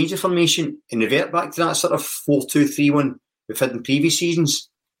change the formation and revert back to that sort of 4-2-3-1 we've had in previous seasons?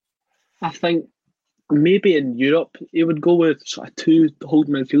 I think maybe in Europe he would go with sort of 2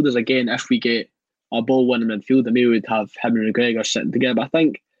 holding midfielders again if we get a ball winning midfielder. Maybe we'd have him and McGregor sitting together. But I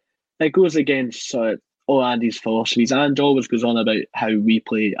think it goes against all Andy's philosophies. Ange always goes on about how we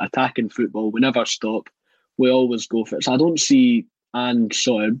play attacking football. We never stop. We always go for it. So I don't see Ange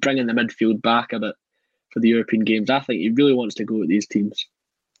sort of bringing the midfield back a bit for the European games. I think he really wants to go at these teams.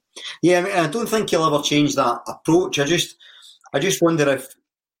 Yeah, I mean, I don't think he'll ever change that approach. I just wonder if,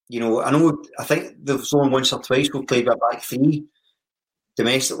 you know, I think there's only once or twice we've played with back 3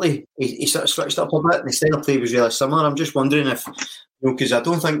 domestically. He sort of switched up a bit, and the style of play was really similar. I'm just wondering if, you know, because I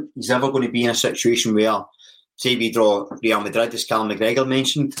don't think he's ever going to be in a situation where, say, we draw Real Madrid, as Callum McGregor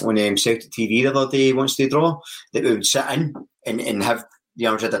mentioned on Celtic TV the other day, he wants to draw, that we would sit in and have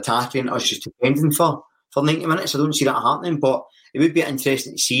Real Madrid attacking us just defending for 90 minutes. I don't see that happening, but it would be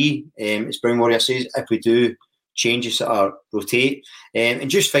interesting to see, as Brown Warrior says, if we do changes or rotate. And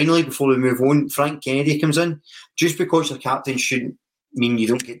just finally, before we move on, Frank Kennedy comes in. Just because your captain shouldn't mean you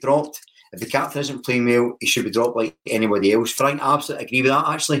don't get dropped. If the captain isn't playing well, he should be dropped like anybody else. Frank, I absolutely agree with that,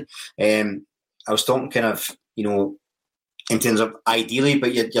 actually. I was talking kind of, you know, in terms of ideally,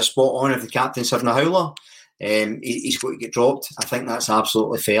 but you're spot on. If the captain's having a howler, he's got to get dropped. I think that's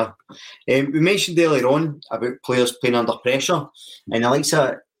absolutely fair. We mentioned earlier on about players playing under pressure, and the likes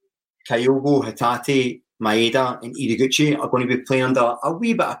of Kyogo, Hatate, Maeda and Ideguchi are going to be playing under a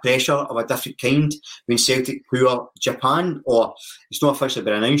wee bit of pressure of a different kind when Celtic tour Japan, or it's not officially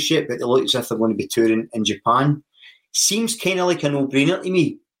been announced yet, but it looks as if they're going to be touring in Japan. Seems kind of like a no-brainer to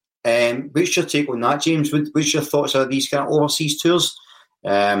me. What's your take on that, James? What's your thoughts on these kind of overseas tours?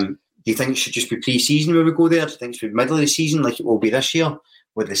 Do you think it should just be pre-season where we go there? Do you think it should be middle of the season like it will be this year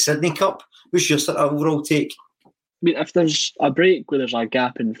with the Sydney Cup? What's your sort of overall take? I mean, if there's a break where there's a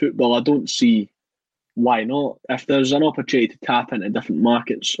gap in football, I don't see why not. If there's an opportunity to tap into different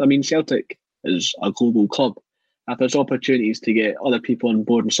markets, I mean, Celtic is a global club. If there's opportunities to get other people on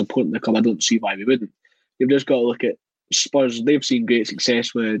board and supporting the club, I don't see why we wouldn't. You've just got to look at Spurs. They've seen great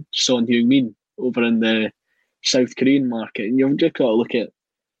success with Son Heung-min over in the South Korean market, and you've just got to look at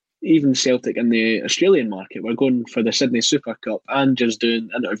even Celtic in the Australian market. We're going for the Sydney Super Cup and just doing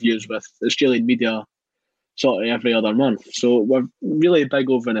interviews with Australian media sort of every other month. So we're really big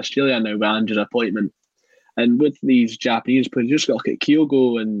over in Australia now with Ange's appointment. And with these Japanese players, you just got to look at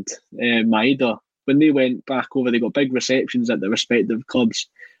Kyogo and Maeda. When they went back over, they got big receptions at their respective clubs.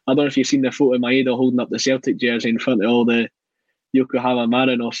 I don't know if you've seen the photo of Maeda holding up the Celtic jersey in front of all the Yokohama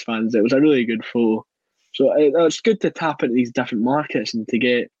Marinos fans. It was a really good photo. So it's good to tap into these different markets and to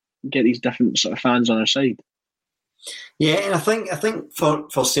get these different sort of fans on our side. Yeah, and I think for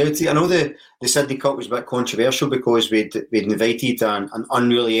Celtic, I know the Sydney Cup was a bit controversial because we'd invited an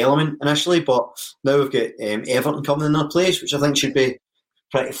unruly element initially, but now we've got Everton coming in their place, which I think should be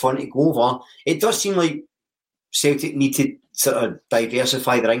pretty fun to go over. It does seem like Celtic need to sort of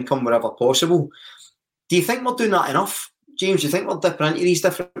diversify their income wherever possible. Do you think we're doing that enough, James? Do you think we're dipping into these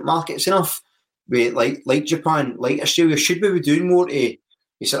different markets enough? Like Japan, like Australia, should we be doing more to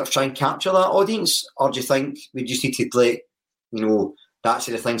sort of try and capture that audience, or do you think we just need to let that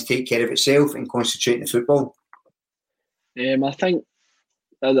sort of things take care of itself and concentrate on the football? I think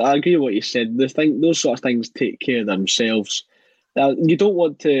I agree with what you said. Those sort of things take care of themselves. You don't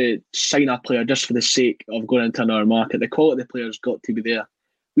want to sign a player just for the sake of going into another market. The quality of the player's got to be there.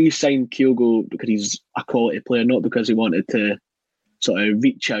 We signed Kyogo because he's a quality player, not because he wanted to sort of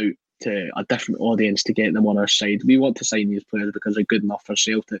reach out to a different audience to get them on our side. We want to sign these players because they're good enough for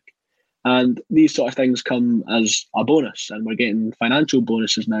Celtic. And these sort of things come as a bonus, and we're getting financial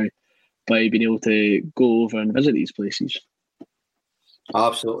bonuses now by being able to go over and visit these places.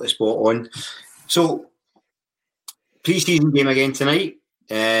 Absolutely spot on. So, pre-season game again tonight.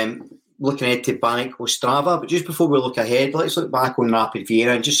 Looking ahead to Banik Ostrava, but just before we look ahead, let's look back on Rapid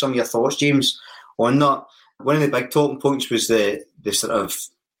Vieira and just some of your thoughts, James, on that. One of the big talking points was the sort of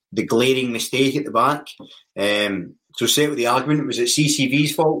the glaring mistake at the back. So set with the argument, was it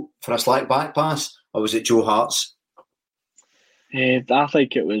CCV's fault for a slack back pass, or was it Joe Hart's? I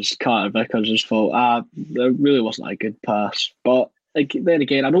think it was Carter Vickers' fault. There really wasn't a good pass. But then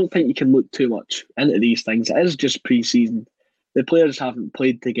again, I don't think you can look too much into these things. It is just pre-season. The players haven't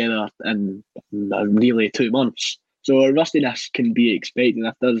played together in nearly 2 months. So rustiness can be expected.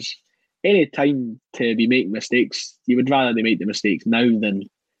 If there's any time to be making mistakes, you would rather they make the mistakes now than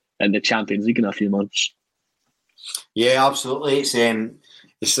in the Champions League in a few months. Yeah, absolutely.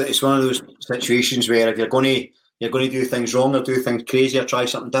 It's one of those situations where if you're going to do things wrong or do things crazy or try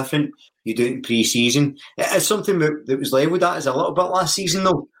something different, you do it in pre-season. It's something that was levelled at us a little bit last season,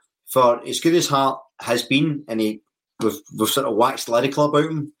 though. For as good as Hart has been, and we've sort of waxed lyrical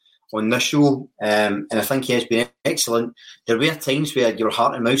about him on this show, and I think he has been excellent. There were times where your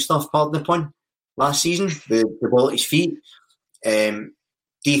heart and mouth stuff, pardon the pun, last season, the ball at his feet.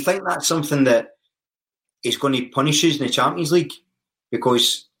 Do you think that's something that is going to punish us in the Champions League?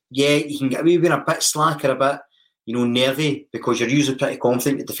 Because, yeah, you can get away with being a bit slack or a bit, nervy, because you're usually pretty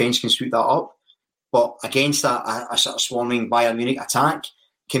confident the defence can sweep that up. But against a sort of swarming Bayern Munich attack,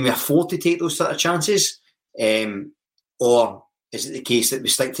 can we afford to take those sort of chances? Or is it the case that we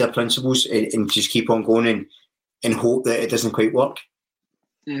stick to our principles and just keep on going and hope that it doesn't quite work?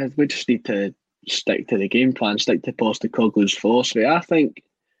 Yeah, we just need to stick to the game plan, stick to Postecoglou's philosophy. I think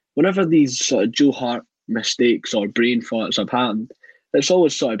whenever these sort of Joe Hart mistakes or brain farts have happened, it's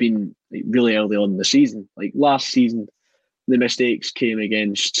always sort of been really early on in the season. Like last season, the mistakes came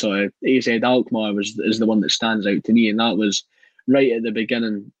against sort of AZ Alkmaar is the one that stands out to me, and that was right at the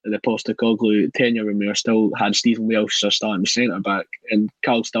beginning of the Postecoglou tenure when we still had Stephen Welsh as starting centre back, and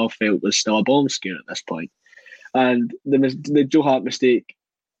Carl Starfelt was still a bomb scare at this point. And the Joe Hart mistake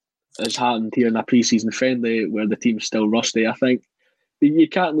has happened here in a pre-season friendly where the team's still rusty. I think you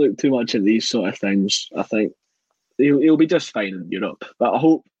can't look too much at these sort of things. I think he'll be just fine in Europe. But I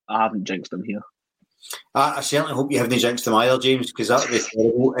hope I haven't jinxed him here. I certainly hope you haven't jinxed him either, James, because that would be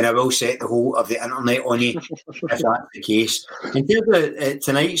terrible, and I will set the whole of the internet on you if that's the case. In terms of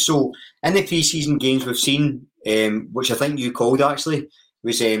tonight, so in the pre-season games we've seen, which I think you called actually,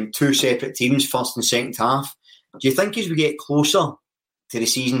 was two separate teams, first and second half. Do you think as we get closer to the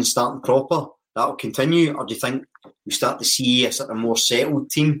season starting proper, that will continue, or do you think we start to see a sort of more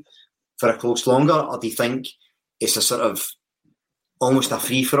settled team for a close longer, or do you think it's a sort of almost a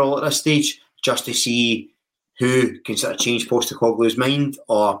free-for-all at this stage, just to see who can sort of change Postecoglou's mind,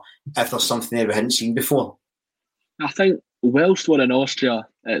 or if there's something there we hadn't seen before? I think whilst we're in Austria,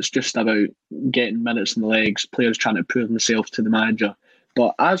 it's just about getting minutes in the legs, players trying to prove themselves to the manager.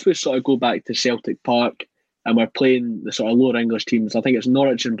 But as we sort of go back to Celtic Park and we're playing the sort of lower English teams, I think it's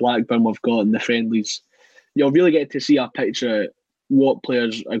Norwich and Blackburn we've got in the friendlies, you'll really get to see a picture of what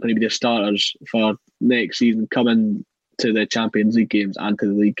players are going to be the starters for next season coming to the Champions League games and to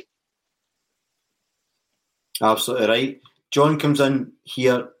the league. Absolutely right. John comes in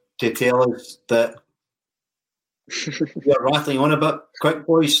here to tell us that we're rattling on a bit. Quick,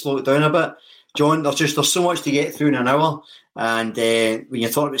 boys, slow it down a bit. John, there's so much to get through in an hour, and when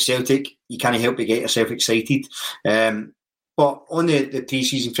you're talking about Celtic, you can't help but get yourself excited. But on the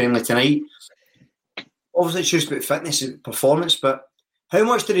pre-season friendly tonight, obviously it's just about fitness and performance, but how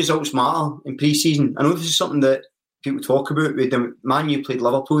much do results matter in pre-season? I know this is something that people talk about. Man U played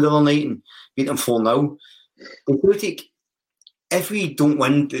Liverpool the other night and beat them 4-0. Celtic, if we don't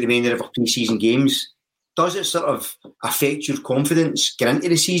win the remainder of our pre-season games, does it sort of affect your confidence going into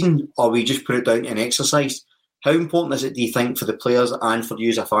the season, or we just put it down to an exercise? How important is it, do you think, for the players and for you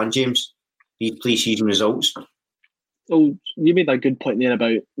as a fan, James, these pre-season results? Well, you made a good point there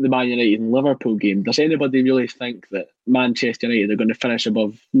about the Man United and Liverpool game. Does anybody really think that Manchester United are going to finish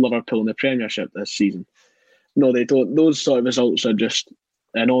above Liverpool in the Premiership this season? No, they don't. Those sort of results are just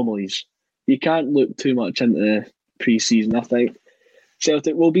anomalies. You can't look too much into the pre-season. I think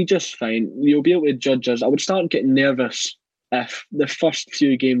Celtic will be just fine. You'll be able to judge us. I would start getting nervous if the first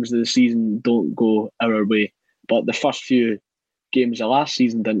few games of the season don't go our way. But the first few games of last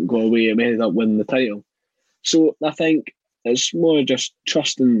season didn't go away and we ended up winning the title. So I think it's more just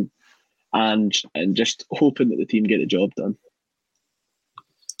trusting and just hoping that the team get the job done.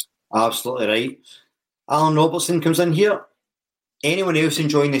 Absolutely right. Alan Robertson comes in here. Anyone else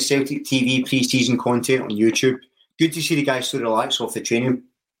enjoying the Celtic TV pre-season content on YouTube? Good to see the guys so relaxed off the training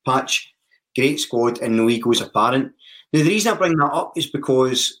patch. Great squad and no egos apparent. Now, the reason I bring that up is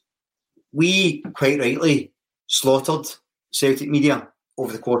because we, quite rightly, slaughtered Celtic media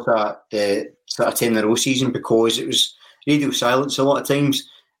over the course of the sort of 10-in-a-row season because it was radio silence a lot of times.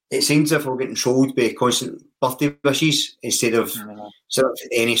 It seems as if we're getting trolled by constant birthday wishes instead of sort of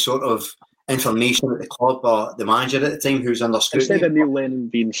any sort of information at the club or the manager at the time who's under scrutiny. Instead of Neil Lennon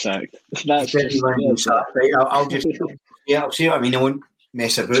being sacked. I'll say what I mean. I won't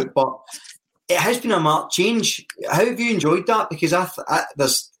mess about, but it has been a marked change. How have you enjoyed that? Because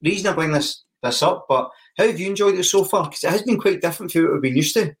there's reason I bring this up, but how have you enjoyed it so far? Because it has been quite different from what we've been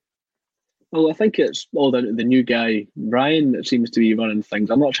used to. Well, I think it's all down to the new guy, Ryan, that seems to be running things.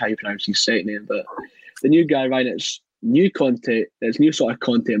 I'm not sure how you pronounce his second name, but the new guy, Ryan, it's new content, it's new sort of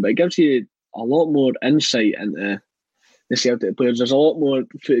content, but it gives you a lot more insight into the Celtic players. There's a lot more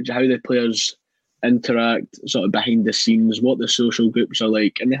footage of how the players interact, sort of behind the scenes, what the social groups are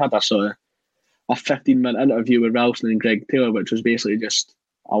like. And they had a sort of a 15-minute interview with Ralston and Greg Taylor, which was basically just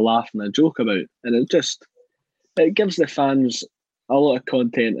a laugh and a joke about. And it gives the fans a lot of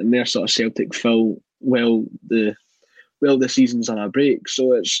content and their sort of Celtic fill while the season's on a break.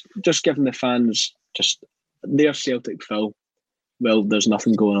 So it's just giving the fans just their Celtic fill while there's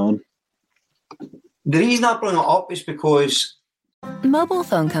nothing going on. The reason I bring it up is because mobile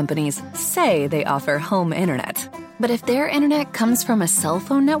phone companies say they offer home internet. But if their internet comes from a cell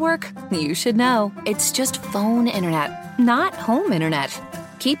phone network, you should know. It's just phone internet, not home internet.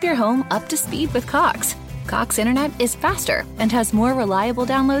 Keep your home up to speed with Cox. Cox internet is faster and has more reliable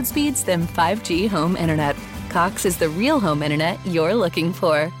download speeds than 5G home internet. Cox is the real home internet you're looking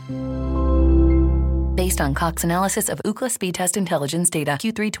for. Based on Cox analysis of Ookla speed test intelligence data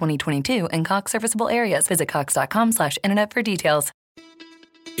Q3 2022 and Cox serviceable areas, visit cox.com/internet for details.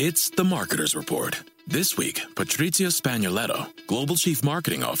 It's the Marketer's Report. This week, Patrizia Spagnoletto, Global Chief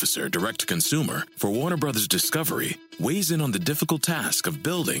Marketing Officer, Direct-to-Consumer for Warner Brothers Discovery, weighs in on the difficult task of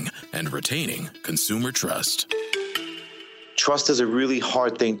building and retaining consumer trust. Trust is a really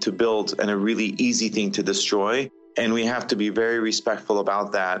hard thing to build and a really easy thing to destroy, and we have to be very respectful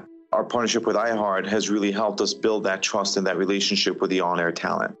about that. Our partnership with iHeart has really helped us build that trust and that relationship with the on-air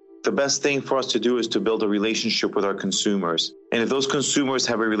talent. The best thing for us to do is to build a relationship with our consumers. And if those consumers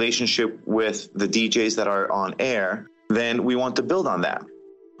have a relationship with the DJs that are on air, then we want to build on that.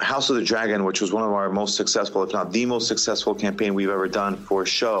 House of the Dragon, which was one of our most successful, if not the most successful campaign we've ever done for a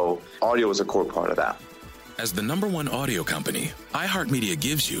show, audio was a core part of that. As the #1 audio company, iHeartMedia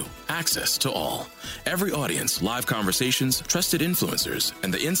gives you access to all. Every audience, live conversations, trusted influencers,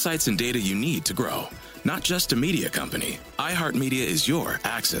 and the insights and data you need to grow. Not just a media company, iHeartMedia is your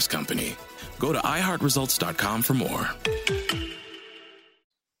access company. Go to iHeartResults.com for more.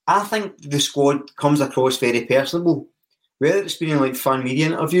 I think the squad comes across very personable. Whether it's been in like fan media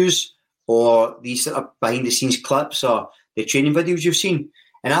interviews or these sort of behind-the-scenes clips or the training videos you've seen.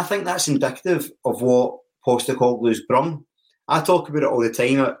 And I think that's indicative of what Postecoglou's brung. I talk about it all the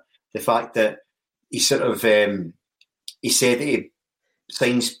time, the fact that he sort of he said that he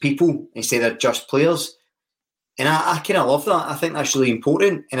signs people instead of just players. And I kind of love that. I think that's really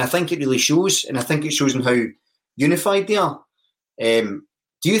important. And I think it really shows. And I think it shows in how unified they are. Do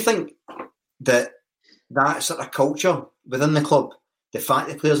you think that sort of culture within the club, the fact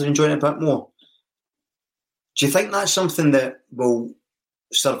that players are enjoying it a bit more, do you think that's something that will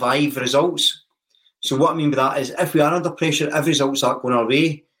survive results? So what I mean by that is, if we are under pressure, if results aren't going our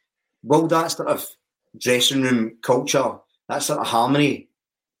way, will that sort of dressing room culture, that sort of harmony,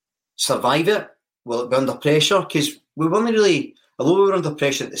 survive it? Will it be under pressure? Because we weren't really, although we were under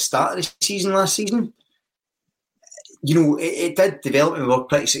pressure at the start of the season last season, you know, it did develop and we were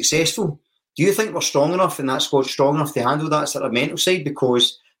pretty successful. Do you think we're strong enough and that squad's strong enough to handle that sort of mental side?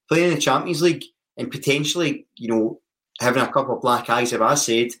 Because playing in the Champions League and potentially, you know, having a couple of black eyes, as I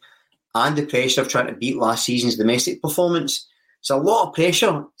said, and the pressure of trying to beat last season's domestic performance, it's a lot of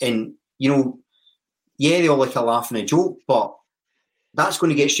pressure. And, you know, yeah, they all like a laugh and a joke, but that's going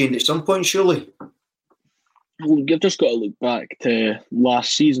to get strained at some point, surely. Well, you've just got to look back to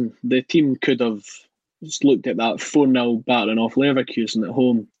last season. The team could have just looked at that 4-0 battering off Leverkusen at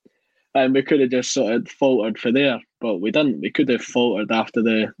home, and we could have just sort of faltered for there, but we didn't. We could have faltered after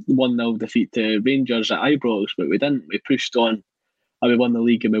the 1-0 defeat to Rangers at Ibrox, but we didn't. We pushed on, and we won the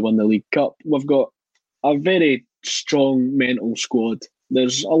league and we won the League Cup. We've got a very strong mental squad.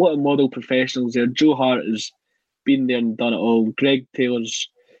 There's a lot of model professionals there. Joe Hart has been there and done it all. Greg Taylor's...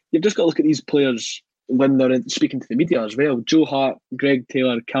 You've just got to look at these players when they're speaking to the media as well. Joe Hart, Greg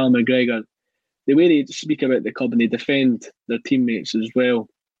Taylor, Cal McGregor, the way they speak about the club and they defend their teammates as well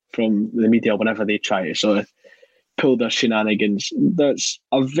from the media whenever they try to sort of pull their shenanigans. That's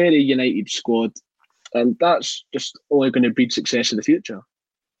a very united squad, and that's just only going to breed success in the future.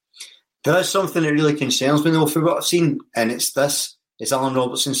 There is something that really concerns me though for what I've seen, and it's this. As Alan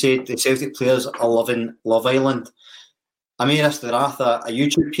Robertson said, the Celtic players are loving Love Island. I mean, that's the wrath of a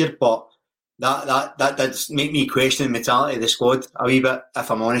YouTube here, but that did make me question the mentality of the squad a wee bit, if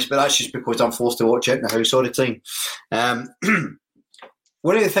I'm honest, but that's just because I'm forced to watch it in the house all the time.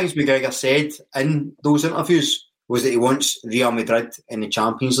 One of the things McGregor said in those interviews was that he wants Real Madrid in the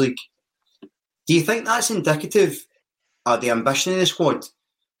Champions League. Do you think that's indicative of the ambition of the squad?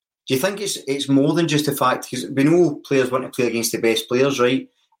 Do you think it's more than just the fact, because we know players want to play against the best players, right?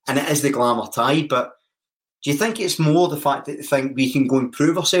 And it is the glamour tie, but do you think it's more the fact that they think we can go and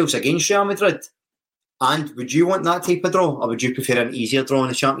prove ourselves against Real Madrid? And would you want that type of draw, or would you prefer an easier draw in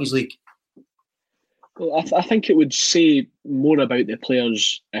the Champions League? Well, I think it would say more about the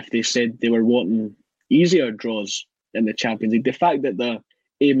players if they said they were wanting easier draws in the Champions League. The fact that they're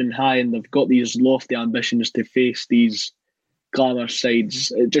aiming high and they've got these lofty ambitions to face these glamour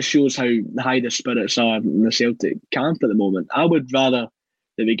sides, it just shows how high the spirits are in the Celtic camp at the moment. I would rather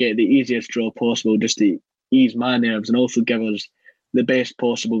that we get the easiest draw possible just to ease my nerves and also give us the best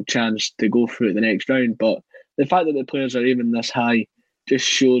possible chance to go through the next round. But the fact that the players are aiming this high just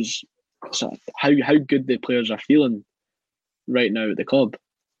shows sort of how good the players are feeling right now at the club.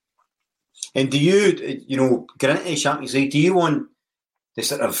 And do you, get into the Champions League, do you want the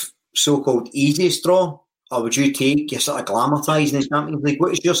sort of so-called easiest draw, or would you take your sort of glamour ties in the Champions League?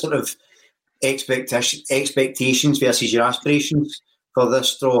 What is your sort of expectations versus your aspirations for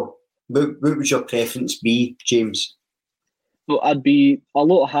this draw? What would your preference be, James? Well, I'd be a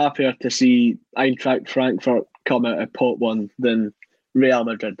lot happier to see Eintracht Frankfurt come out of pot one than Real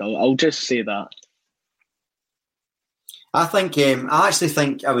Madrid. I'll just say that. I actually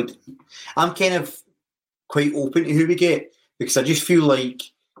think I would. I'm kind of quite open to who we get, because I just feel like,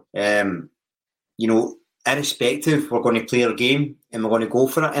 irrespective, we're going to play our game and we're going to go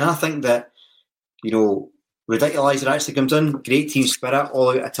for it. And I think that, Ridiculizer actually comes in, great team spirit, all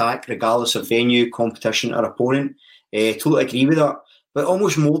out attack, regardless of venue, competition or opponent. Totally agree with that. But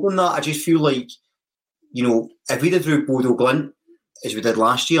almost more than that, I just feel like, if we did through Bodo Glint as we did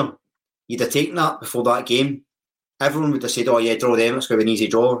last year, you'd have taken that before that game. Everyone would have said, oh yeah, draw them, it's going to be an easy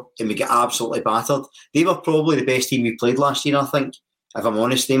draw, and we get absolutely battered. They were probably the best team we played last year, I think, if I'm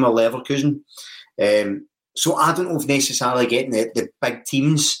honest. Them or Leverkusen. So I don't know if necessarily getting the big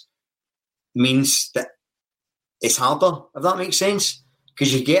teams means that it's harder, if that makes sense.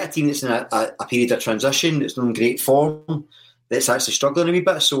 Because you get a team that's in a period of transition, that's not in great form, that's actually struggling a wee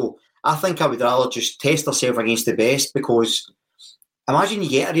bit. So I think I would rather just test ourselves against the best, because imagine you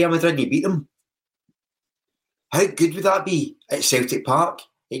get a Real Madrid and you beat them. How good would that be at Celtic Park?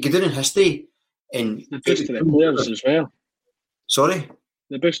 It could do in history. And the boost to the players as well. Sorry?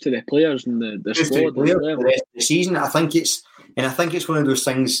 The boost to the players and the squad the rest of the season. I think it's one of those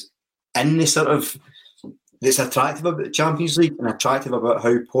things in the sort of that's attractive about the Champions League and attractive about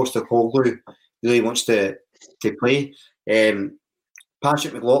how Postecoglou really wants to play.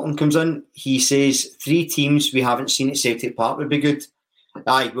 Patrick McLaughlin comes in. He says 3 teams we haven't seen at Celtic Park would be good.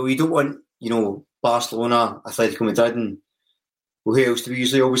 Aye, well, we don't want, Barcelona, Atletico Madrid, and who else do we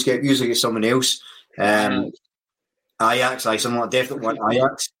usually always get? We usually get someone else. Ajax, definitely want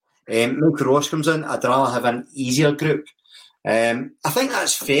Ajax. Milky Ross comes in. I'd rather have an easier group. I think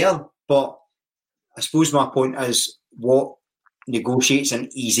that's fair, but I suppose my point is what negotiates an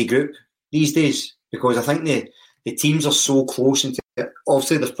easy group these days, because I think the teams are so close.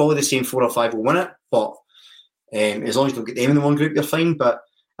 Obviously, there's probably the same 4 or 5 will win it, but as long as you don't get them in the one group, you're fine. But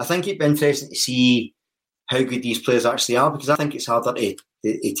I think it'd be interesting to see how good these players actually are, because I think it's harder to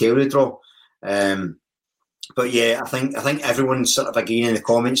tell the draw. But yeah, I think everyone's sort of agreeing in the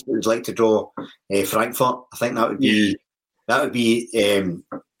comments that would like to draw Frankfurt. I think that would be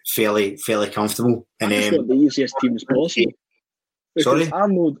fairly comfortable. And I just want the easiest team as possible. Sorry?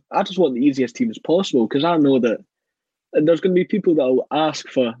 I just want the easiest team as possible, because I know that there's going to be people that will ask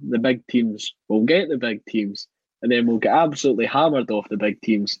for the big teams, will get the big teams, and then we'll get absolutely hammered off the big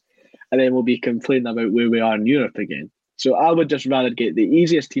teams, and then we'll be complaining about where we are in Europe again. So I would just rather get the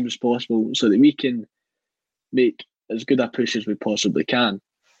easiest team as possible so that we can make as good a push as we possibly can.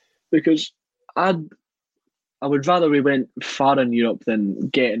 Because I would rather we went far in Europe than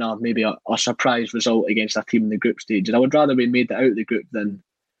getting maybe a surprise result against a team in the group stage. And I would rather we made it out of the group than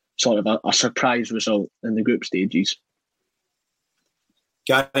sort of a surprise result in the group stages.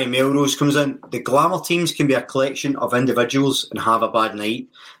 Gary Melrose comes in. The glamour teams can be a collection of individuals and have a bad night.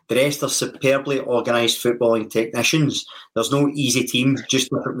 The rest are superbly organised footballing technicians. There's no easy team, just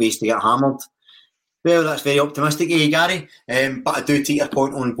different ways to get hammered. Well, that's very optimistic, Gary? But I do take your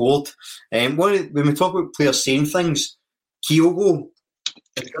point on board. When we talk about players saying things, Kyogo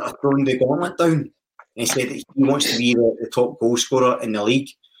has got to throw the gauntlet down and said that he wants to be the top goal scorer in the league.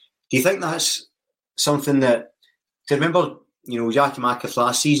 Do you think that's something that... Do you remember, Giacomakis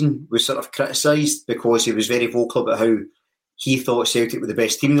last season was sort of criticised because he was very vocal about how he thought Celtic were the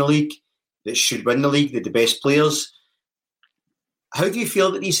best team in the league, that should win the league, they're the best players. How do you feel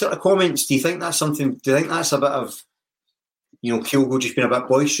about these sort of comments? Do you think that's something? Do you think that's a bit of, Kyogo just being a bit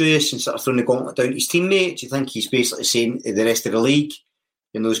boisterous and sort of throwing the gauntlet down to his teammates? Do you think he's basically saying to the rest of the league,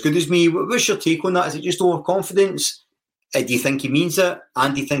 as good as me? What's your take on that? Is it just overconfidence? Do you think he means it?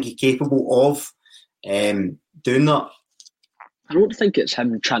 And do you think he's capable of doing that? I don't think it's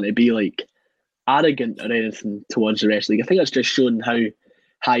him trying to be arrogant or anything towards the rest of the league. I think it's just showing how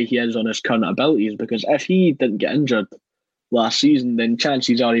high he is on his current abilities, because if he didn't get injured last season, then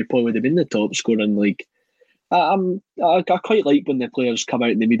chances are he probably would have been the top scorer in the league. I quite like when the players come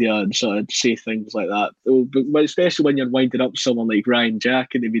out in the media and sort of say things like that, but especially when you're winding up someone like Ryan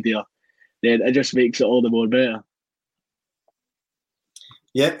Jack in the media, then it just makes it all the more better.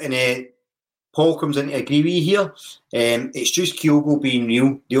 Yep, and Paul comes in to agree with you here. It's just Kyogo being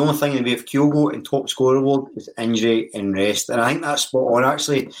real. The only thing in the way of Kyogo and top scorer award is injury and rest, and I think that's spot on.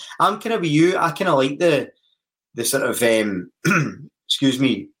 Actually, I'm kind of with you. I kind of like the sort of excuse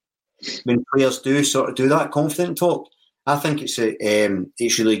me, when players do sort of do that confident talk. I think it's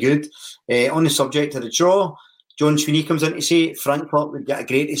really good. On the subject of the draw, John Sweeney comes in to say Frankfurt would get a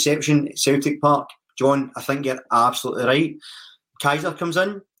great reception at Celtic Park. John, I think you're absolutely right. Kaiser comes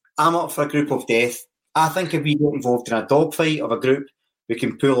in. I'm up for a group of death. I think if we get involved in a dogfight of a group, we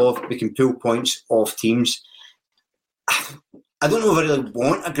can pull points off teams. I don't know if I really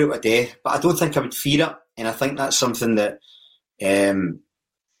want a group of death, but I don't think I would fear it. And I think that's something that,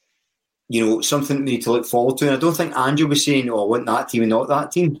 something we need to look forward to. And I don't think Ange was saying, I want that team and not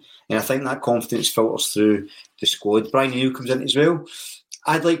that team. And I think that confidence filters through the squad. Brian Neal comes in as well.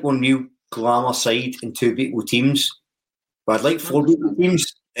 I'd like one real glamour side and 2 beatable teams. But I'd like 4 beatable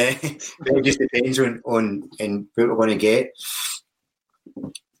teams. It just depends on what we're going to get.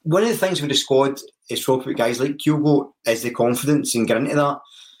 one of the things with the squad is talking about guys like Kyogo is the confidence and get into that.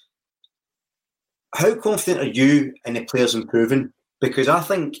 How confident are you in the players improving? Because I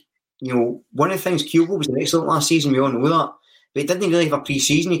think, one of the things, Kyogo was excellent last season, we all know that, but he didn't really have a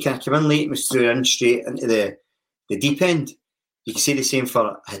pre-season. He kind of came in late and was thrown in straight into the deep end. You can say the same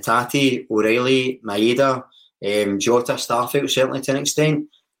for Hatate, O'Reilly, Maeda, Jota, Starfield, certainly to an extent.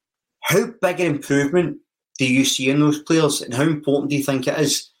 How big an improvement do you see in those players, and how important do you think it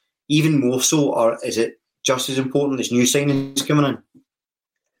is? Even more so, or is it just as important as new signings coming in?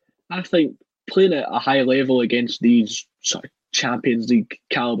 I think playing at a high level against these sort of Champions League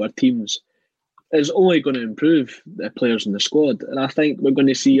calibre teams is only going to improve the players in the squad. And I think we're going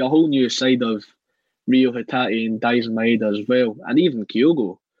to see a whole new side of Rio Hatate and Daizen Maeda as well, and even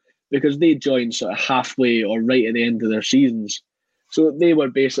Kyogo, because they joined sort of halfway or right at the end of their seasons. So they were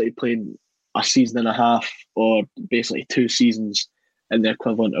basically playing a season and a half, or basically 2 seasons in the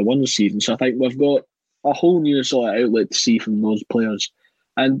equivalent of 1 season. So I think we've got a whole new sort of outlet to see from those players.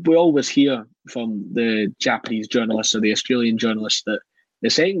 And we always hear from the Japanese journalists or the Australian journalists that the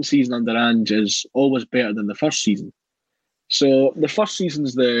second season under Ange is always better than the first season. So the first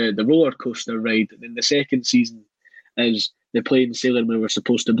season's the roller coaster ride, and then the second season is the plain sailing where we're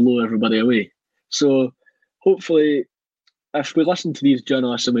supposed to blow everybody away. So hopefully, if we listen to these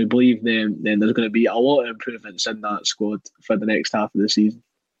journalists and we believe them, then there's going to be a lot of improvements in that squad for the next half of the season.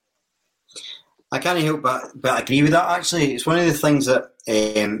 I can't help but agree with that, actually. It's one of the things that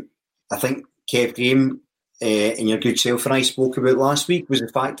I think Kev Graham and your good self and I spoke about last week, was the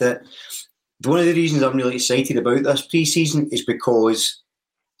fact that one of the reasons I'm really excited about this pre-season is because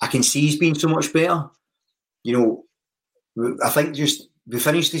I can see he's been so much better. I think just we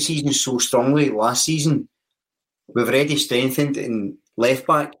finished the season so strongly last season. We've already strengthened in left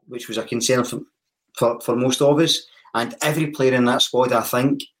back, which was a concern for most of us. And every player in that squad, I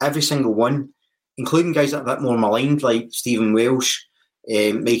think, every single one, including guys that are a bit more maligned, like Stephen Welsh,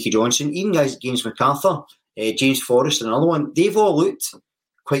 Mikey Johnson, even guys like James MacArthur, James Forrest, another one, they've all looked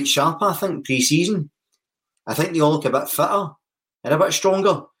quite sharp, I think, pre-season. I think they all look a bit fitter and a bit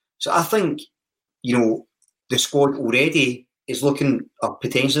stronger. So I think, the squad already is looking, or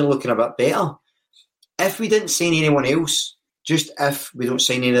potentially looking a bit better. If we didn't sign anyone else, just if we don't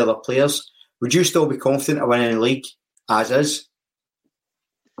sign any other players, would you still be confident of winning the league as is?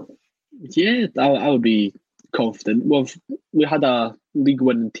 Yeah, I would be confident. We had a league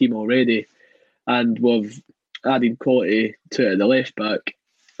winning team already, and we've added quality to it at the left back.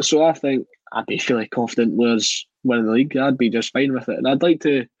 So I think I'd be fairly confident with winning the league. I'd be just fine with it. And I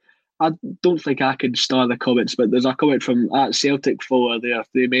don't think I could star the comments, but there's a comment from @Celtic follower there.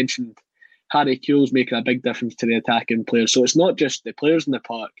 They mentioned Harry Kewell's making a big difference to the attacking players. So it's not just the players in the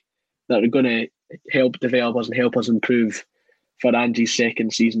park that are going to help develop us and help us improve for Ange's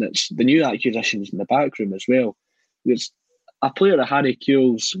second season. It's the new acquisitions in the back room as well. It's a player of Harry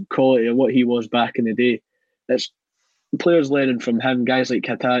Kewell's quality of what he was back in the day. It's players learning from him, guys like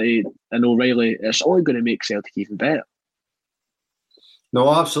Hatate and O'Reilly. It's only going to make Celtic even better. No,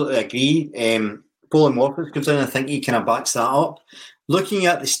 I absolutely agree. Polymorphous comes in, and I think he kind of backs that up. Looking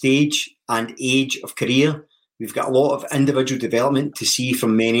at the stage and age of career, we've got a lot of individual development to see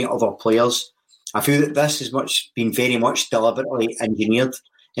from many other players. I feel that this has been very much deliberately engineered.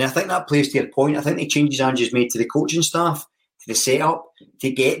 And I think that plays to your point. I think the changes Ange's made to the coaching staff, to the setup, to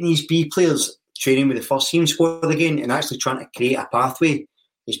getting these B players training with the first team squad again and actually trying to create a pathway,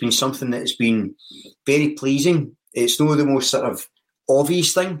 it's been something that has been very pleasing. It's not the most sort of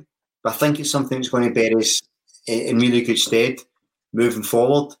obvious thing, but I think it's something that's going to bear us in really good stead moving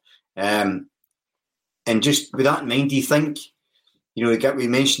forward. And just with that in mind, do you think, we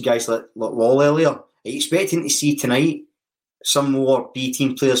mentioned guys like Wall earlier, are you expecting to see tonight some more B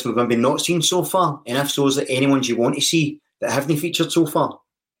team players we've maybe not seen so far? And if so, is there any ones you want to see that haven't featured so far?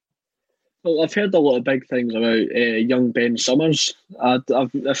 Well, I've heard a lot of big things about young Ben Summers.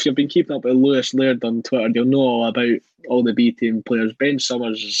 If you've been keeping up with Lewis Laird on Twitter, you'll know all about all the B team players. Ben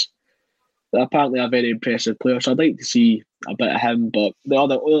Summers is apparently a very impressive player, so I'd like to see a bit of him. But the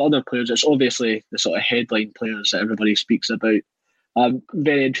other players, it's obviously the sort of headline players that everybody speaks about. I'm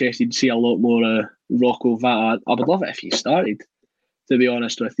very interested to see a lot more Rocco Vata. I would love it if he started, to be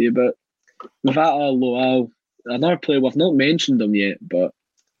honest with you. But Vata, Loal, another player, we've not mentioned him yet, but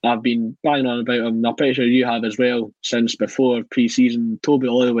I've been banging on about him, and I'm pretty sure you have as well, since before pre-season. Toby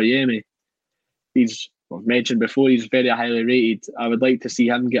Oluwayemi, I've mentioned before, he's very highly rated. I would like to see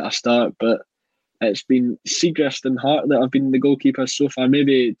him get a start, but it's been Segrist and Hart that have been the goalkeepers so far.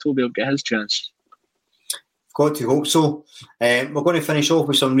 Maybe Toby will get his chance. Got to hope so. We're going to finish off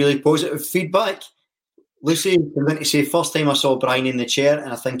with some really positive feedback. Lucy, I'm going to say, first time I saw Brian in the chair,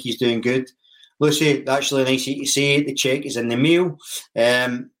 and I think he's doing good. Lucy, that's really nice of you to say. The check is in the mail.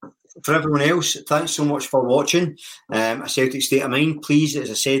 For everyone else, thanks so much for watching A Celtic State of Mind. Please,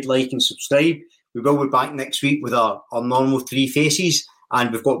 as I said, like and subscribe. We will be back next week with our normal three faces,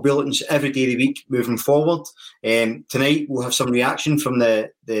 and we've got bulletins every day of the week moving forward. Tonight, we'll have some reaction from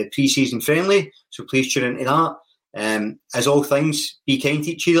the pre-season friendly, so please tune into that. As all things, be kind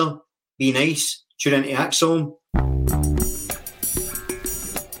to each other, be nice, tune into Axon.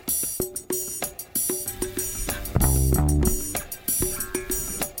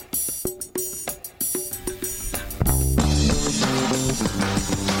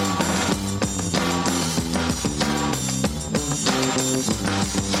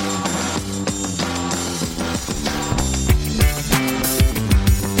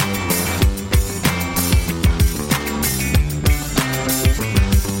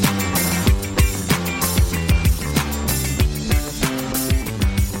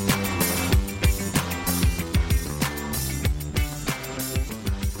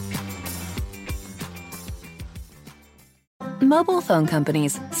 Mobile phone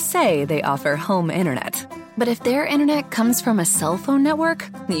companies say they offer home internet. But if their internet comes from a cell phone network,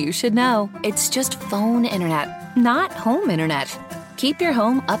 you should know. It's just phone internet, not home internet. Keep your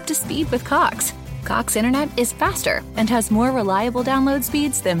home up to speed with Cox. Cox internet is faster and has more reliable download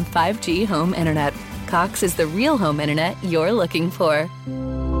speeds than 5G home internet. Cox is the real home internet you're looking for.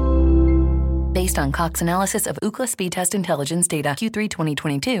 Based on Cox analysis of Ookla speed test intelligence data Q3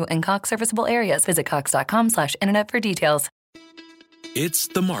 2022 and Cox serviceable areas, visit cox.com/internet for details. It's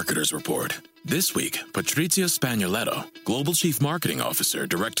the Marketer's Report. This week, Patrizia Spagnoletto, Global Chief Marketing Officer,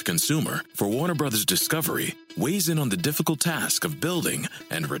 Direct-to-Consumer for Warner Brothers Discovery, weighs in on the difficult task of building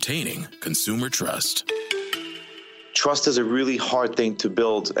and retaining consumer trust. Trust is a really hard thing to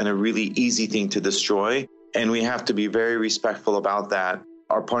build and a really easy thing to destroy, and we have to be very respectful about that.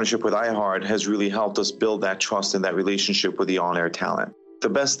 Our partnership with iHeart has really helped us build that trust and that relationship with the on-air talent. The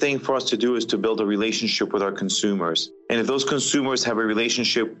best thing for us to do is to build a relationship with our consumers. And if those consumers have a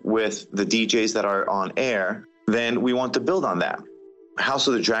relationship with the DJs that are on air, then we want to build on that. House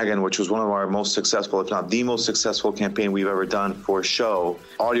of the Dragon, which was one of our most successful, if not the most successful campaign we've ever done for a show,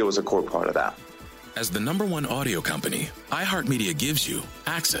 audio was a core part of that. As the #1 audio company, iHeartMedia gives you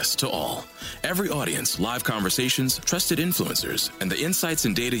access to all. Every audience, live conversations, trusted influencers, and the insights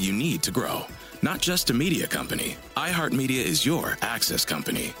and data you need to grow. Not just a media company, iHeartMedia is your access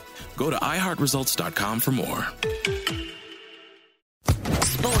company. Go to iHeartResults.com for more.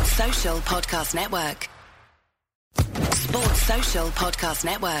 Sports Social Podcast Network. Sports Social Podcast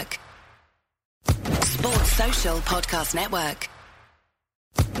Network. Sports Social Podcast Network.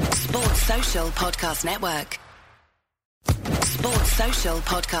 Sports Social Podcast Network. Sports Social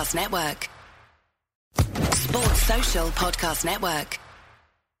Podcast Network. Sports Social Podcast Network.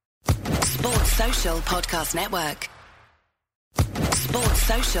 Sports Social Podcast Network. Sports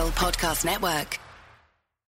Social Podcast Network.